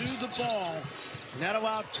McCormick to the ball. And that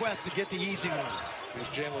allowed Queth to get the easy one. Here's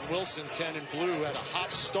Jalen Wilson, 10 in blue, had a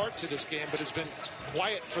hot start to this game, but has been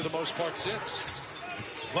quiet for the most part since.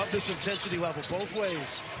 Love this intensity level both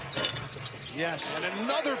ways. Yes. And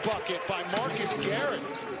another bucket by Marcus Garrett.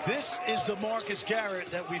 This is the Marcus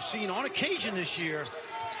Garrett that we've seen on occasion this year.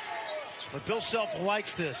 But Bill Self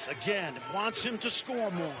likes this. Again, wants him to score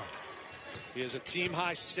more. He has a team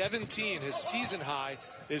high 17. His season high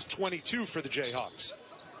is 22 for the Jayhawks.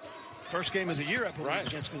 First game of the year, I believe,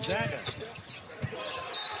 against Gonzaga.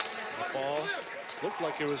 The ball looked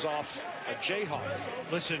like it was off a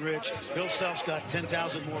Jayhawk. Listen, Rich, Bill Self's got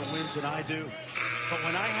 10,000 more wins than I do. But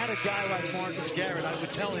when I had a guy like Marcus Garrett, I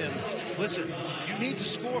would tell him, listen, you need to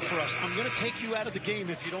score for us. I'm going to take you out of the game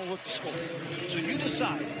if you don't look to score. So you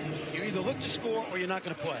decide. You either look to score or you're not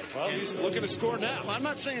going to play. Well, he's looking to score now. Well, I'm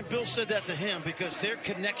not saying Bill said that to him because their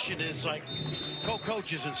connection is like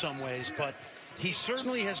co-coaches in some ways, but he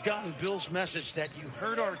certainly has gotten Bill's message that you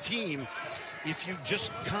hurt our team if you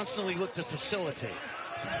just constantly look to facilitate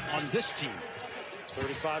on this team.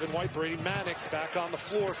 35 in white, Brady Manick back on the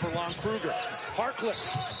floor for Lon Kruger.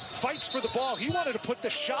 Harkless fights for the ball. He wanted to put the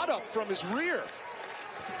shot up from his rear.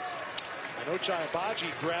 And Ochai Agbaji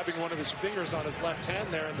grabbing one of his fingers on his left hand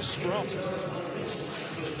there in the scrum.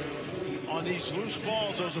 On these loose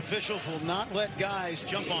balls, those officials will not let guys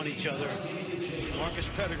jump on each other. Marcus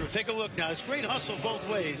Pettigrew, take a look now. It's great hustle both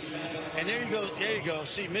ways. And there you go. There you go.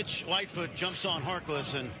 See, Mitch Lightfoot jumps on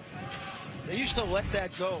Harkless, and they used to let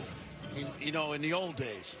that go. You know, in the old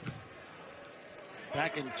days,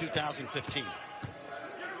 back in 2015.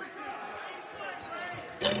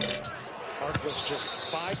 Harkless just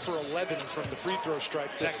 5 for 11 from the free throw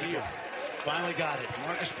stripe this year. Finally got it.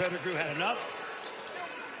 Marcus Pettigrew had enough.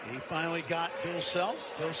 He finally got Bill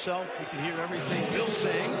Self. Bill Self, we can hear everything Bill's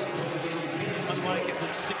saying. Unlike if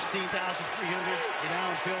it's 16,300 in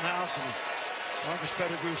Allen Fieldhouse, and Marcus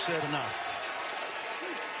Pettigrew said enough.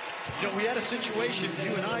 You know, we had a situation,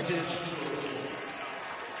 you and I did,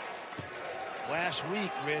 last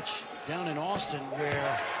week, Rich, down in Austin,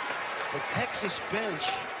 where the Texas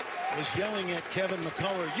bench was yelling at Kevin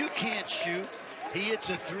McCullough, you can't shoot. He hits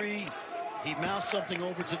a 3. He mouthed something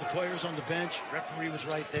over to the players on the bench. Referee was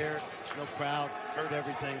right there. There's no crowd. Heard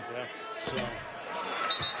everything. Yeah. So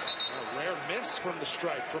a rare miss from the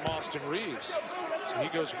stripe from Austin Reeves. So he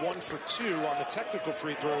goes 1 for 2 on the technical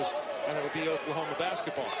free throws, and it'll be Oklahoma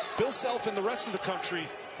basketball. Bill Self and the rest of the country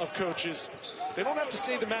of coaches, they don't have to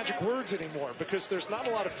say the magic words anymore because there's not a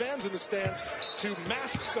lot of fans in the stands to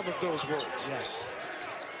mask some of those words. Yes.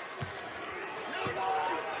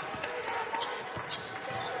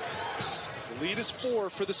 The lead is 4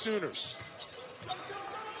 for the Sooners.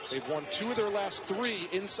 They've won 2 of their last 3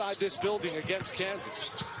 inside this building against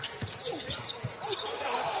Kansas.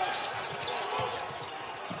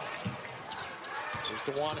 There's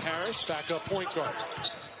DeJuan Harris, backup point guard.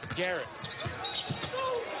 Garrett.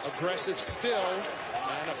 Aggressive still,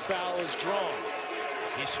 and a foul is drawn.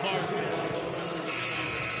 He's smart.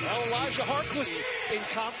 Well, Elijah Harkless in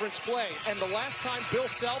conference play, and the last time Bill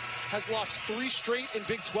Self has lost 3 straight in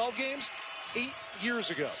Big 12 games, 8 years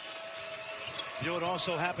ago. You know what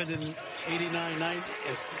also happened in 88-89?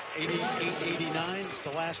 It's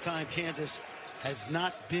the last time Kansas has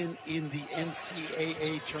not been in the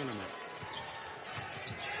NCAAB tournament.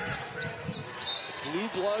 Blue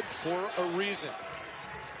blood for a reason.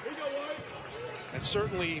 And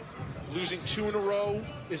certainly losing 2 in a row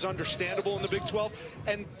is understandable in the Big 12.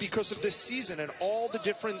 And because of this season and all the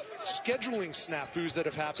different scheduling snafus that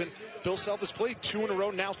have happened, Bill Self has played 2 in a row,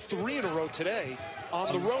 now 3 in a row today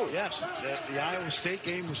on the road. Yes, the Iowa State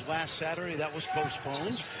game was last Saturday. That was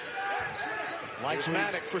postponed. Here's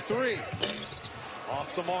Manick for 3.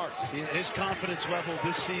 Off the mark. His confidence level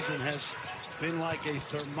this season has been like a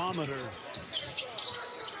thermometer.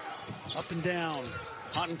 Up and down,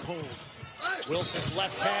 hot and cold. Wilson's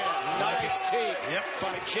left hand, nice take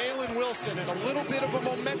by Jalen Wilson, and a little bit of a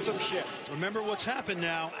momentum shift. Remember what's happened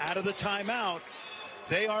now, out of the timeout,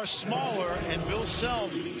 they are smaller, and Bill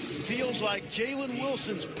Self feels like Jalen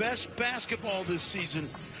Wilson's best basketball this season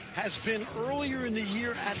has been earlier in the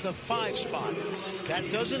year at the 5 spot.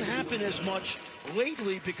 That doesn't happen as much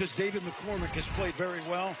lately because David McCormick has played very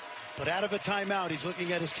well. But out of a timeout, he's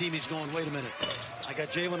looking at his team. He's going, wait a minute. I got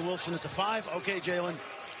Jalen Wilson at the 5. Okay, Jalen,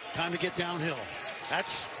 time to get downhill.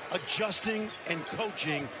 That's adjusting and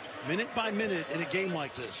coaching minute by minute in a game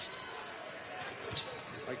like this.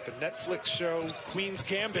 Like the Netflix show Queen's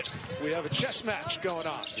Gambit, we have a chess match going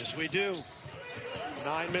on. Yes, we do.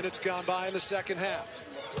 9 minutes gone by in the second half.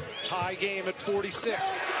 Tie game at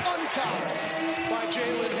 46. Untied by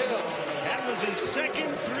Jalen Hill. That was his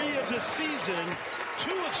second 3 of the season.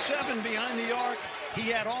 2 of 7 behind the arc. He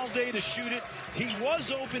had all day to shoot it. He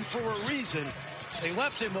was open for a reason. They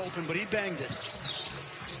left him open, but he banged it.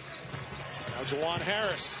 Now Juwan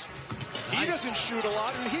Harris. He doesn't shoot a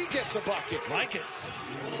lot, and he gets a bucket. Like it.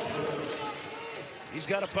 He's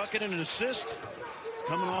got a bucket and an assist.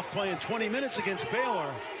 Coming off playing 20 minutes against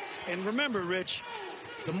Baylor. And remember, Rich,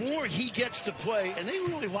 the more he gets to play, and they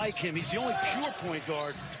really like him, he's the only pure point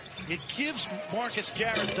guard, it gives Marcus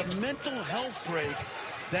Garrett the mental health break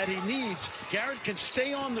that he needs. Garrett can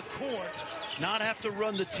stay on the court, not have to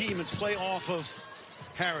run the team and play off of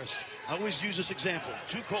Harris. I always use this example.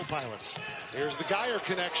 2 co-pilots. Here's the Geyer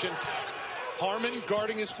connection. Harmon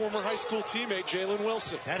guarding his former high school teammate, Jalen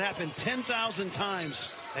Wilson. That happened 10,000 times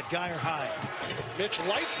at Geyer High. Mitch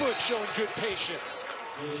Lightfoot showing good patience.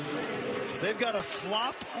 They've got a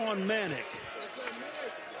flop on Manic.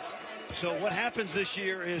 So what happens this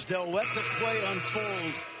year is they'll let the play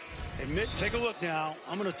unfold. And take a look now.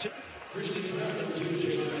 I'm going to...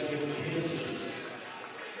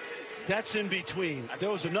 That's in between.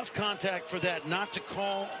 There was enough contact for that not to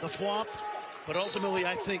call the flop. But ultimately,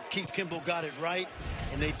 I think Keith Kimball got it right.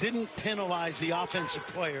 And they didn't penalize the offensive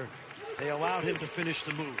player. They allowed him to finish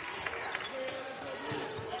the move.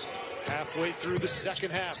 Halfway through the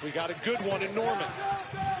second half, we got a good one in Norman.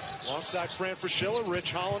 Alongside Fran Fraschilla,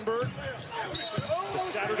 Rich Hollenberg. The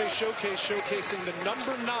Saturday Showcase showcasing the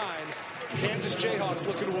number 9 Kansas Jayhawks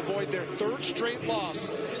looking to avoid their 3rd straight loss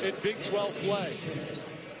in Big 12 play.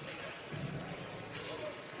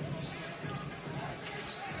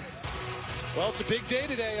 Well, it's a big day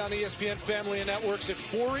today on ESPN Family and Networks at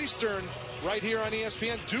 4 Eastern, right here on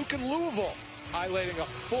ESPN. Duke and Louisville highlighting a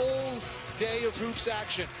full day of hoops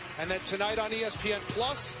action. And then tonight on ESPN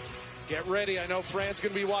Plus, get ready. I know Fran's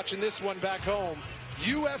going to be watching this one back home.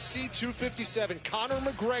 UFC 257, Conor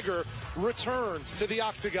McGregor returns to the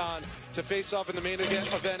octagon to face off in the main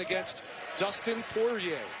event against Dustin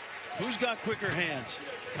Poirier. Who's got quicker hands,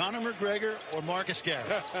 Conor McGregor or Marcus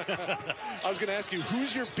Garrett? I was going to ask you,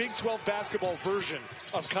 who's your Big 12 basketball version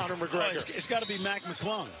of Conor McGregor? It's got to be Mac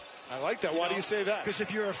McClung. I like that. Why do you say that? Because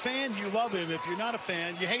if you're a fan, you love him. If you're not a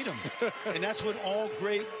fan, you hate him. And that's what all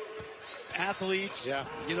great athletes,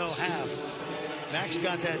 have. Mac's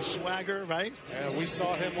got that swagger, right? And we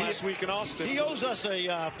saw him last week in Austin. He owes us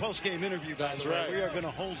a post-game interview, by the way. Right. We are going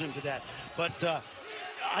to hold him to that. But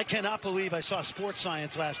I cannot believe I saw Sports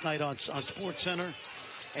Science last night on Sports Center.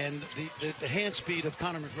 And the hand speed of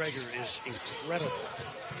Conor McGregor is incredible.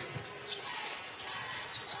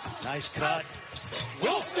 Nice cut.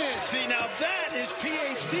 Wilson! See, now that is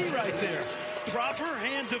PhD right there. Proper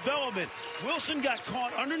hand development. Wilson got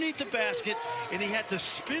caught underneath the basket, and he had to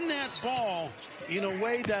spin that ball in a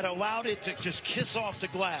way that allowed it to just kiss off the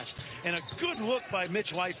glass. And a good look by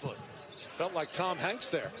Mitch Lightfoot. Felt like Tom Hanks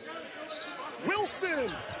there. Wilson!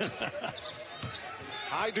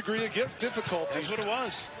 High degree of difficulty. That's what it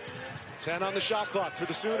was. 10 on the shot clock for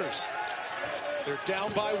the Sooners. They're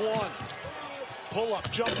down by 1.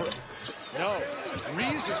 Pull-up jumper. No.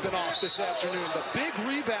 Reeves has been off this afternoon. The big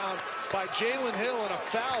rebound by Jalen Hill and a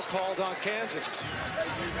foul called on Kansas.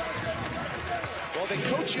 Well, they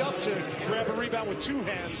coach you up to grab a rebound with 2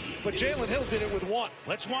 hands, but Jalen Hill did it with 1.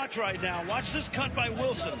 Let's watch right now. Watch this cut by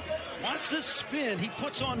Wilson. Watch this spin he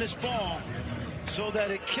puts on this ball so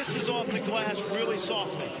that it kisses off the glass really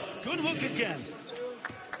softly. Good look again.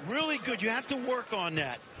 Really good. You have to work on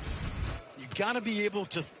that. You got to be able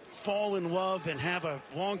to fall in love and have a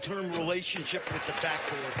long-term relationship with the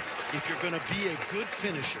backboard if you're going to be a good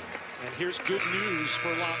finisher. And here's good news for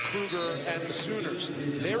Lon Kruger and the Sooners.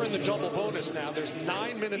 They're in the double bonus now. There's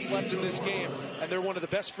 9 minutes left in this game, and they're one of the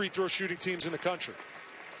best free throw shooting teams in the country.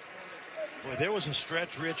 Boy, there was a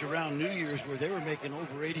stretch, Rich, around New Year's where they were making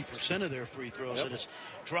over 80% of their free throws, and it's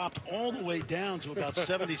dropped all the way down to about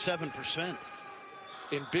 77%.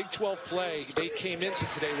 In Big 12 play, they came into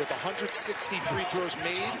today with 160 free throws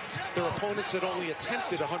made. Their opponents had only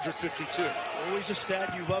attempted 152. Always a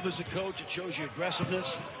stat you love as a coach. It shows you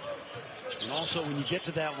aggressiveness. And also, when you get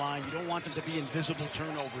to that line, you don't want them to be invisible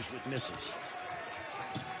turnovers with misses.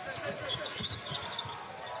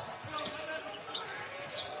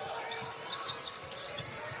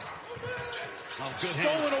 Oh, good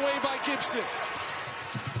Stolen hands. away by Gibson.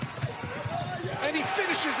 And he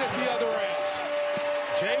finishes at the other end.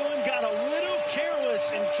 Jalen got a little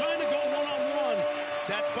careless in trying to go one-on-one.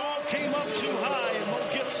 That ball came up too high, and Mo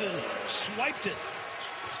Gibson swiped it.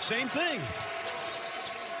 Same thing.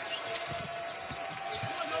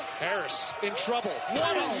 Harris in trouble.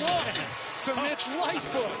 What a look to Mitch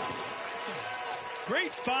Lightfoot.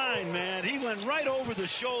 Great find, man. He went right over the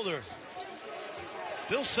shoulder.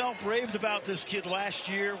 Bill Self raved about this kid last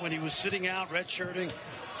year when he was sitting out redshirting.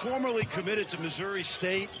 Formerly committed to Missouri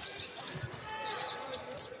State.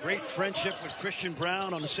 Great friendship with Christian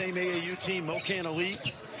Brown on the same AAU team, Mocan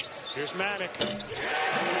Elite. Here's Manick.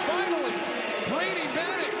 Finally, Brady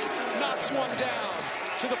Manick knocks one down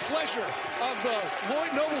to the pleasure of the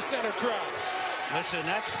Lloyd Noble Center crowd. Listen,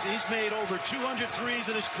 he's made over 200 threes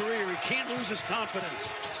in his career. He can't lose his confidence.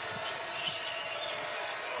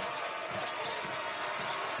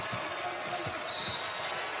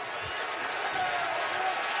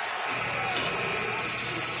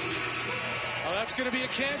 That's going to be a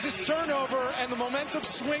Kansas turnover, and the momentum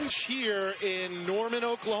swings here in Norman,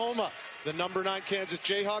 Oklahoma. The number 9 Kansas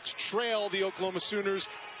Jayhawks trail the Oklahoma Sooners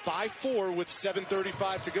by 4 with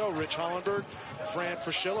 7:35 to go. Rich Hollenberg, Fran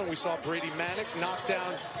Fraschilla, and we saw Brady Manick knock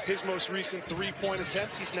down his most recent three-point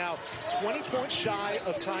attempt. He's now 20 points shy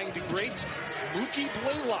of tying the great Mookie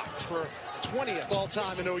Blaylock for 20th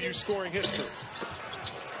all-time in OU scoring history.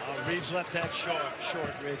 Reeves left that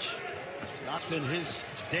short, Rich. Not been his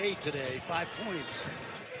day today. 5 points.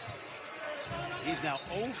 He's now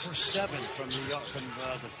 0 for 7 from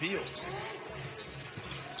the field.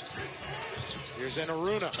 Here's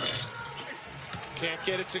Enaruna. Can't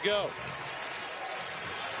get it to go.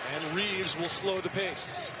 And Reeves will slow the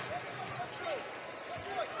pace.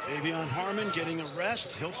 Davion Harmon getting a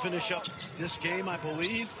rest. He'll finish up this game, I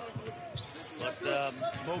believe. But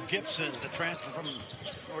Mo Gibson, the transfer from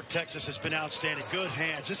North Texas, has been outstanding. Good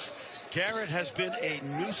hands. Garrett has been a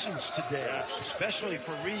nuisance today, especially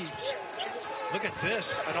for Reeves. Look at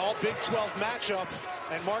this. An all Big 12 matchup,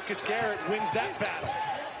 and Marcus Garrett wins that battle.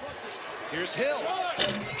 Here's Hill.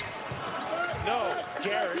 No,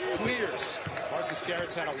 Garrett clears. Marcus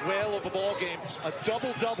Garrett's had a whale of a ball game. A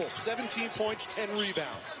double-double, 17 points, 10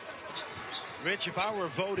 rebounds. Rich, if I were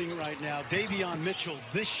voting right now, Davion Mitchell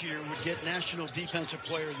this year would get National Defensive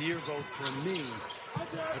Player of the Year vote for me.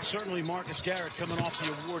 But certainly Marcus Garrett, coming off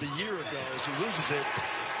the award a year ago, as he loses it,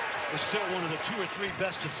 is still one of the 2 or 3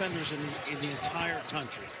 best defenders in the entire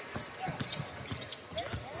country.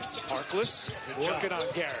 Harkless working on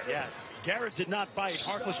Garrett. Yeah, Garrett did not bite.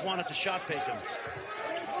 Harkless wanted to shot fake him.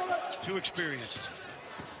 Too experienced.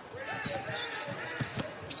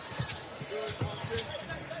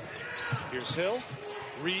 Here's Hill.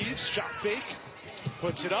 Reeves, shot fake.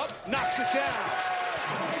 Puts it up, knocks it down.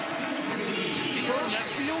 First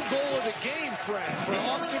field goal of the game, Fred, for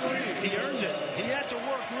Austin Reeves. He earned it. He had to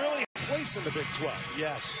work really. Place in the Big 12.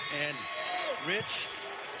 Yes, and Rich,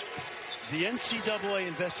 the NCAA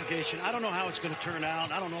investigation, I don't know how it's going to turn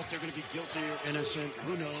out. I don't know if they're going to be guilty or innocent.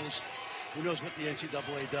 Who knows? Who knows what the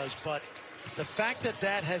NCAA does? But the fact that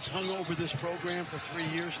that has hung over this program for 3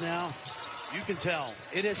 years now, you can tell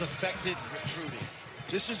it has affected recruiting.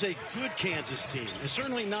 This is a good Kansas team. It's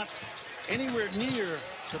certainly not anywhere near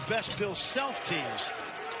the best Bill Self teams.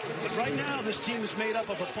 But right now, this team is made up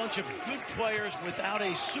of a bunch of good players without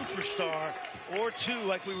a superstar or two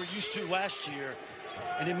like we were used to last year.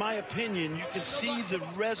 And in my opinion, you can see the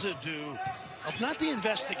residue of not the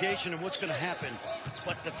investigation of what's going to happen,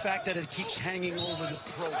 but the fact that it keeps hanging over the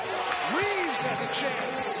program. Reeves has a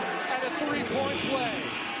chance at a three-point play.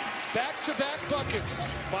 Back-to-back buckets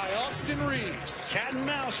by Austin Reeves. Cat and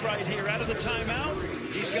mouse right here out of the timeout.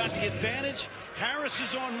 He's got the advantage. Harris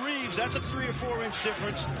is on Reeves. That's a 3 or 4 inch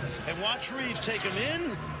difference. And watch Reeves take him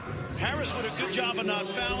in. Harris with a good job of not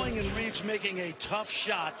fouling, and Reeves making a tough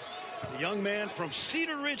shot. The young man from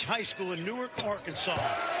Cedar Ridge High School in Newark, Arkansas.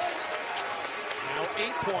 Now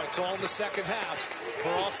 8 points all in the second half for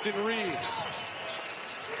Austin Reeves.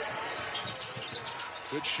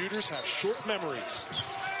 Good shooters have short memories.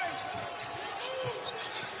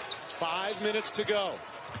 5 minutes to go.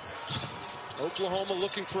 Oklahoma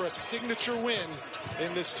looking for a signature win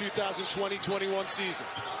in this 2020-21 season.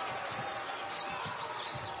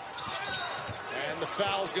 And the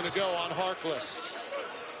foul's going to go on Harkless.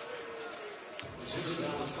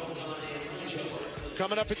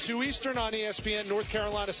 Coming up at 2 Eastern on ESPN, North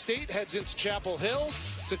Carolina State heads into Chapel Hill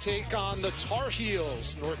to take on the Tar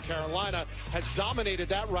Heels. North Carolina has dominated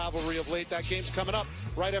that rivalry of late. That game's coming up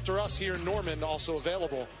right after us here in Norman, also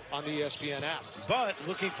available on the ESPN app. But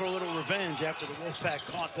looking for a little revenge after the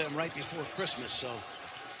Wolfpack caught them right before Christmas. So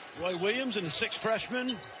Roy Williams and the 6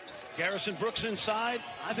 freshmen. Garrison Brooks inside.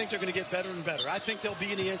 I think they're going to get better and better. I think they'll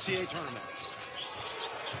be in the NCAA tournament.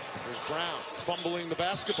 There's Brown fumbling the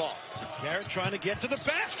basketball. Garrett trying to get to the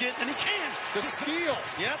basket, and he can't. The steal.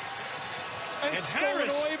 Yep. And stolen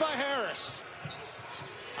away by Harris.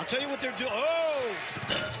 I'll tell you what they're doing. Oh!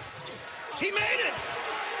 He made it!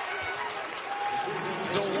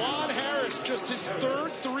 DeJuan Harris, just his 3rd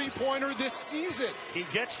three-pointer this season. He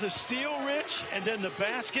gets the steal, Rich, and then the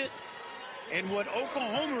basket. And what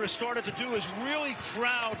Oklahoma has started to do is really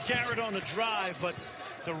crowd Garrett on the drive, but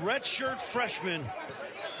the redshirt freshman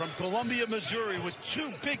from Columbia, Missouri, with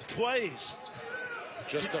 2 big plays.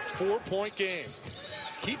 Just a 4-point game.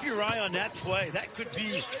 Keep your eye on that play. That could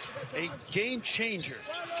be a game changer.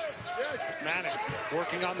 Manick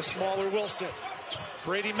working on the smaller Wilson.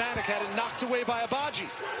 Brady Manick had it knocked away by Abaji.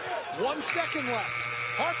 1 second left.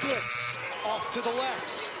 Harkless off to the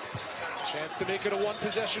left. Chance to make it a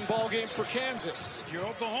 1-possession ball game for Kansas. If you're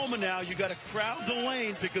Oklahoma now, you got to crowd the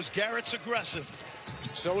lane because Garrett's aggressive.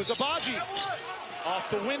 So is Abaji. Off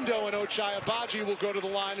the window, and Ochai Abaji will go to the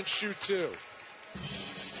line and shoot 2.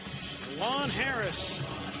 DeJuan Harris,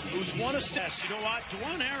 who's won a stats. You know what?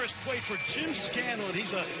 DeJuan Harris played for Jim Scanlon.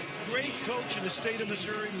 He's a great coach in the state of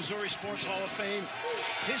Missouri, Missouri Sports Hall of Fame.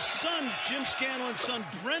 His son, Jim Scanlon's son,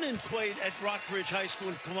 Brennan, played at Rockbridge High School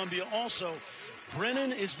in Columbia also.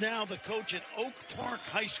 Brennan is now the coach at Oak Park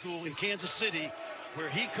High School in Kansas City, where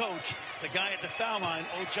he coached the guy at the foul line,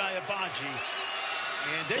 Ochai Abaji.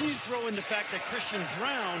 And then you throw in the fact that Christian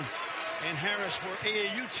Brown and Harris were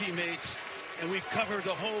AAU teammates, and we've covered the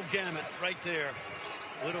whole gamut right there.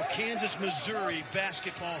 Little Kansas, Missouri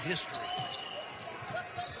basketball history.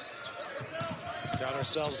 Got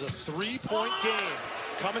ourselves a 3-point game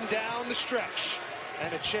coming down the stretch,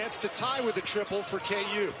 and a chance to tie with a triple for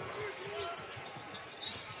KU.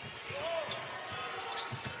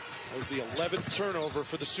 That was the 11th turnover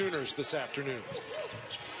for the Sooners this afternoon.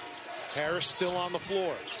 Harris still on the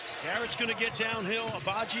floor. Garrett's going to get downhill.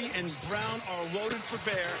 Abaji and Brown are loaded for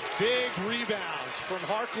bear. Big rebound from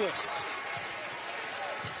Harkless.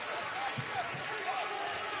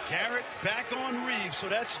 Garrett back on Reeves, so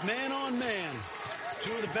that's man on man.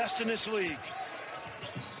 2 of the best in this league.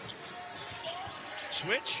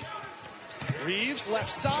 Switch. Reeves left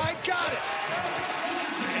side, got it.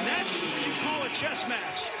 And that's what you call a chess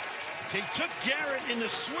match. They took Garrett in the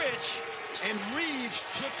switch, and Reeves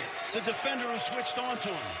took the defender who switched onto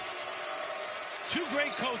him. 2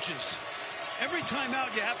 great coaches. Every time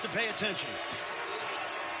out, you have to pay attention.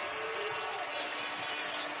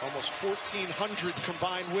 Almost 1,400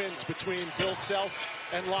 combined wins between Bill Self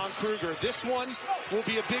and Lon Kruger. This one will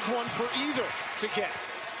be a big one for either to get.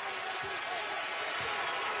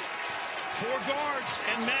 4 guards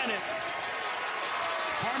and Manick.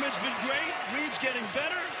 Harmon's been great. Reeves getting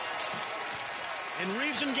better. And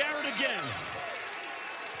Reeves and Garrett again.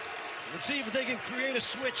 Let's see if they can create a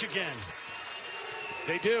switch again.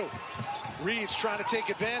 They do. Reeves trying to take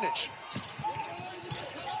advantage.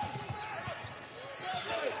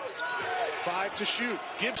 5 to shoot.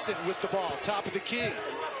 Gibson with the ball, top of the key.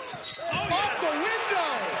 Off the window!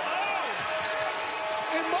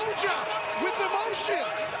 And Moja with emotion.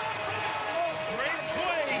 Great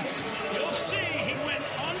play. You'll see he went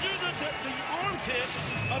under the armpit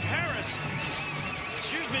of Harris.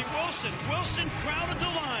 Excuse me, Wilson. Wilson crowded the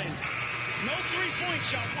line. No 3-point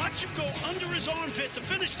shot. Watch him go under his armpit to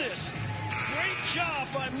finish this. Great job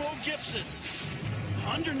by Mo Gibson.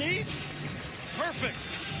 Underneath, perfect.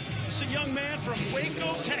 It's a young man from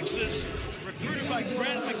Waco, Texas, recruited by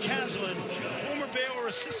Grant McCaslin, former Baylor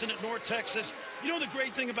assistant at North Texas. You know the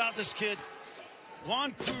great thing about this kid?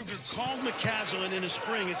 Lon Kruger called McCaslin in the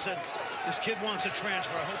spring and said, this kid wants a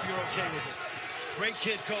transfer. I hope you're okay with it. Great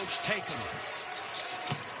kid, coach. Take him.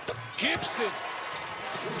 Gibson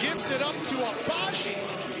gives it up to Abaji.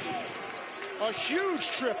 A huge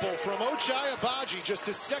triple from Ochai Abaji, just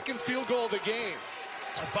his 2nd field goal of the game.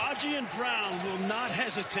 Abaji and Brown will not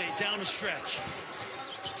hesitate down the stretch.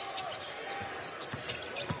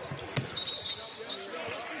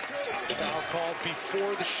 Foul called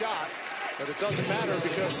before the shot, but it doesn't matter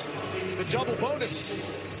because the double bonus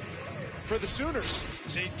for the Sooners.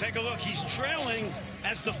 See, take a look. He's trailing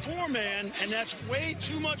as the 4-man, and that's way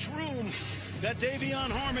too much room that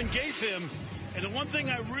Davion Harmon gave him. And the one thing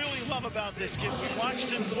I really love about this kid, we watched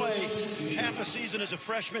him play half a season as a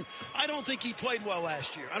freshman. I don't think he played well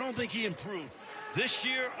last year. I don't think he improved. This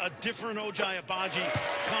year, a different Ochai Abaji,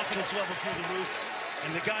 confidence level through the roof.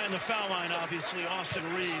 And the guy on the foul line, obviously, Austin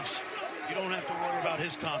Reeves. You don't have to worry about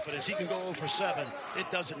his confidence. He can go 0 for 7. It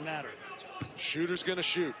doesn't matter. Shooter's going to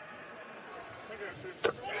shoot.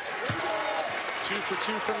 2 for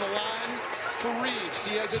 2 from the line for Reeves.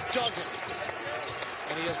 He has a dozen.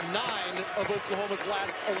 And he has 9 of Oklahoma's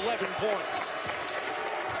last 11 points.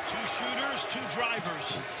 2 shooters, 2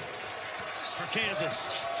 drivers for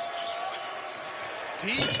Kansas.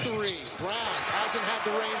 Deep 3. Brown hasn't had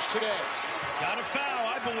the range today. Got a foul,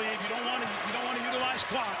 I believe. You don't want to utilize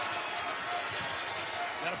clock.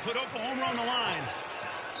 Got to put Oklahoma on the line.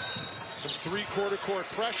 Some three-quarter court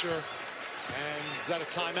pressure. And is that a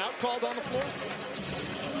timeout called on the floor? I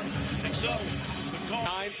think so. Good call.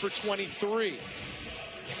 9 for 23.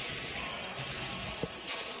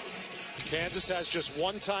 Kansas has just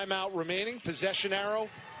 1 timeout remaining. Possession arrow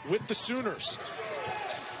with the Sooners.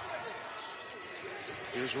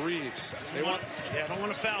 Here's Reeves. They don't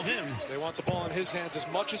want to foul him. They want the ball in his hands as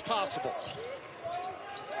much as possible.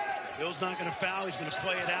 Bill's not going to foul. He's going to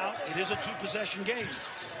play it out. It is a 2-possession game.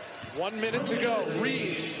 1 minute to go.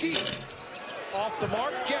 Reeves deep. Off the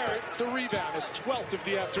mark. Garrett, the rebound, his 12th of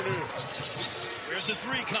the afternoon. Here's the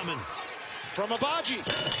 3 coming. From Abaji.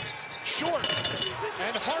 Short.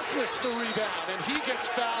 And Harkless the rebound. And he gets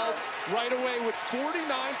fouled right away with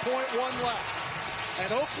 49.1 left.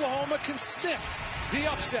 And Oklahoma can sniff the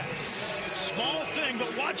upset. Small thing,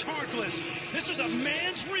 but watch Harkless. This is a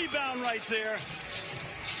man's rebound right there.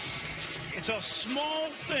 It's a small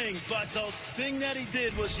thing, but the thing that he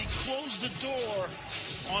did was he closed the door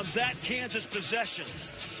on that Kansas possession.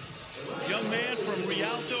 Young man from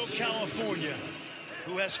Rialto, California,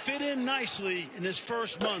 who has fit in nicely in his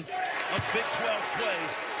first month of Big 12 play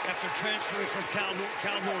after transferring from Cal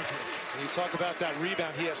Northridge. When you talk about that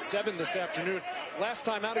rebound, he has 7 this afternoon. Last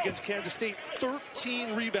time out against Kansas State,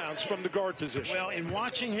 13 rebounds from the guard position. Well, in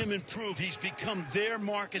watching him improve, he's become their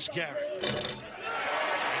Marcus Garrett.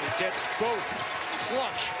 And he gets both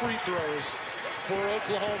clutch free throws for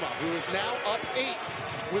Oklahoma, who is now up 8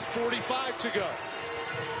 with 45 to go.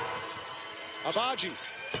 Abaji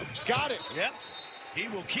got it. Yep. He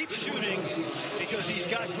will keep shooting because he's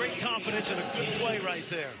got great confidence and a good play right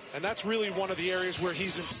there. And that's really one of the areas where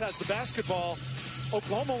he's has the basketball.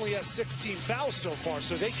 Oklahoma only has 16 fouls so far,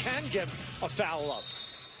 so they can get a foul up.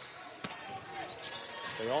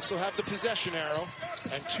 They also have the possession arrow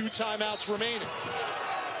and 2 timeouts remaining.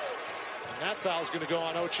 And that foul is going to go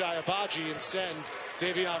on Ochai Abaji and send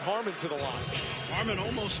Davion Harmon to the line. Harmon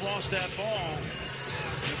almost lost that ball.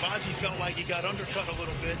 Abaji felt like he got undercut a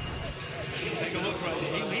little bit. Take a look right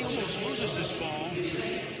there. He almost loses this ball.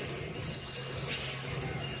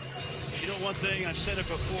 You know, one thing, I've said it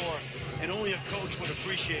before, and only a coach would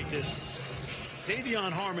appreciate this.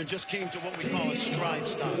 Davion Harmon just came to what we call a stride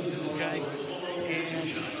stop, okay?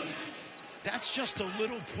 And that's just a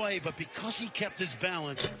little play, but because he kept his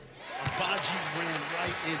balance, Abaji ran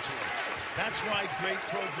right into it. That's why great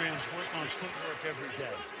programs work on footwork every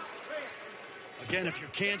day. Again, if you're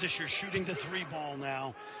Kansas, you're shooting the 3 ball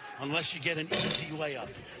now, unless you get an easy layup.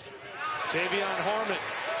 Davion Harmon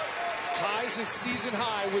ties his season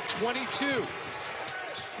high with 22.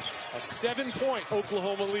 A 7-point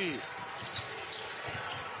Oklahoma lead.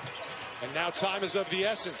 And now time is of the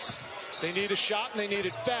essence. They need a shot, and they need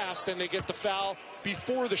it fast, and they get the foul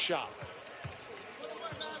before the shot.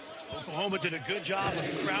 Oklahoma did a good job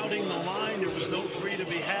of crowding the line. There was no 3 to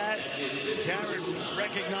be had. Garrett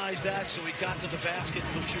recognized that, so he got to the basket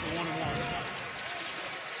and he'll shoot a 1-1.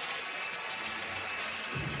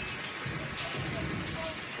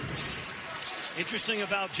 Interesting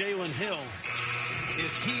about Jalen Hill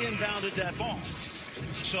is he inbounded that ball.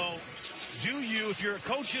 So do you, if you're a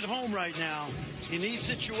coach at home right now, in these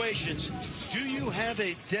situations, do you have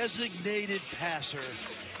a designated passer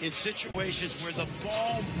in situations where the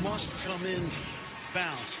ball must come in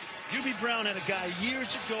bounds? UB Brown had a guy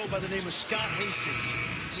years ago by the name of Scott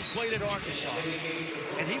Hastings who played at Arkansas.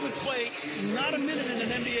 And he would play not a minute in an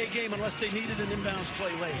NBA game unless they needed an inbounds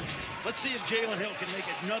play late. Let's see if Jalen Hill can make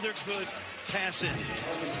another good pass in.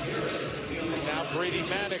 And now Brady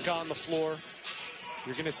Manick on the floor.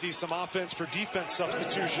 You're going to see some offense for defense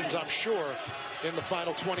substitutions, I'm sure, in the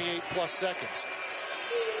final 28+ seconds.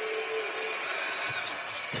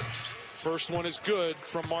 First one is good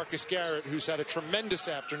from Marcus Garrett, who's had a tremendous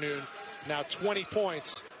afternoon. Now 20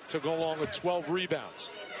 points to go along with 12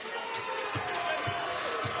 rebounds.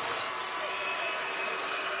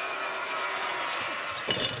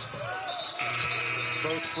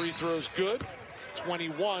 Both free throws good.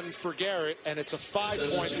 21 for Garrett, and it's a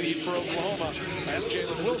 5-point lead for Oklahoma as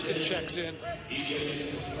Jalen Wilson checks in.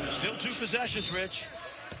 Still 2 possessions, Rich.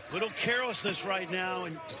 Little carelessness right now,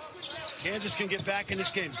 and Kansas can get back in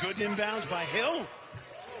this game. Good inbounds by Hill,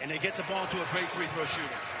 and they get the ball to a great free throw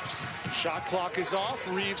shooter. Shot clock is off.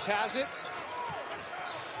 Reeves has it.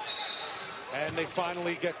 And they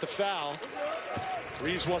finally get the foul.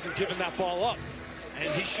 Reeves wasn't giving that ball up. And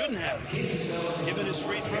he shouldn't have, given his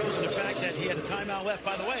free throws and the fact that he had a timeout left.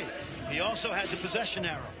 By the way, he also had the possession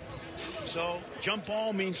arrow. So jump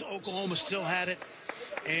ball means Oklahoma still had it.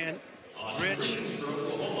 And Rich,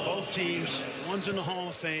 both teams, one's in the Hall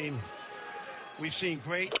of Fame. We've seen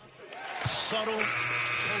great, subtle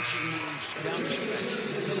coaching moves down the stretch.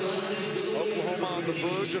 Oklahoma on the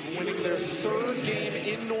verge of winning their 3rd game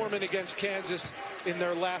in Norman against Kansas in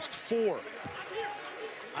their last 4.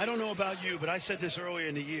 I don't know about you, but I said this earlier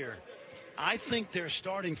in the year. I think their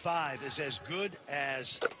starting 5 is as good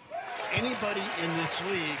as anybody in this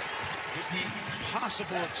league, with the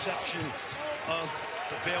possible exception of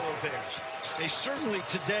the Baylor Bears. They certainly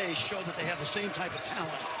today show that they have the same type of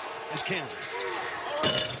talent as Kansas.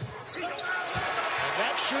 And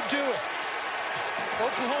that should do it.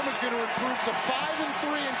 Oklahoma's going to improve to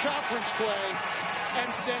 5-3 in conference play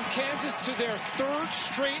and send Kansas to their 3rd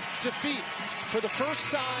straight defeat for the first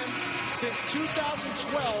time since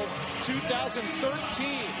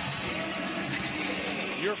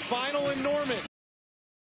 2012-2013. Your final in Norman.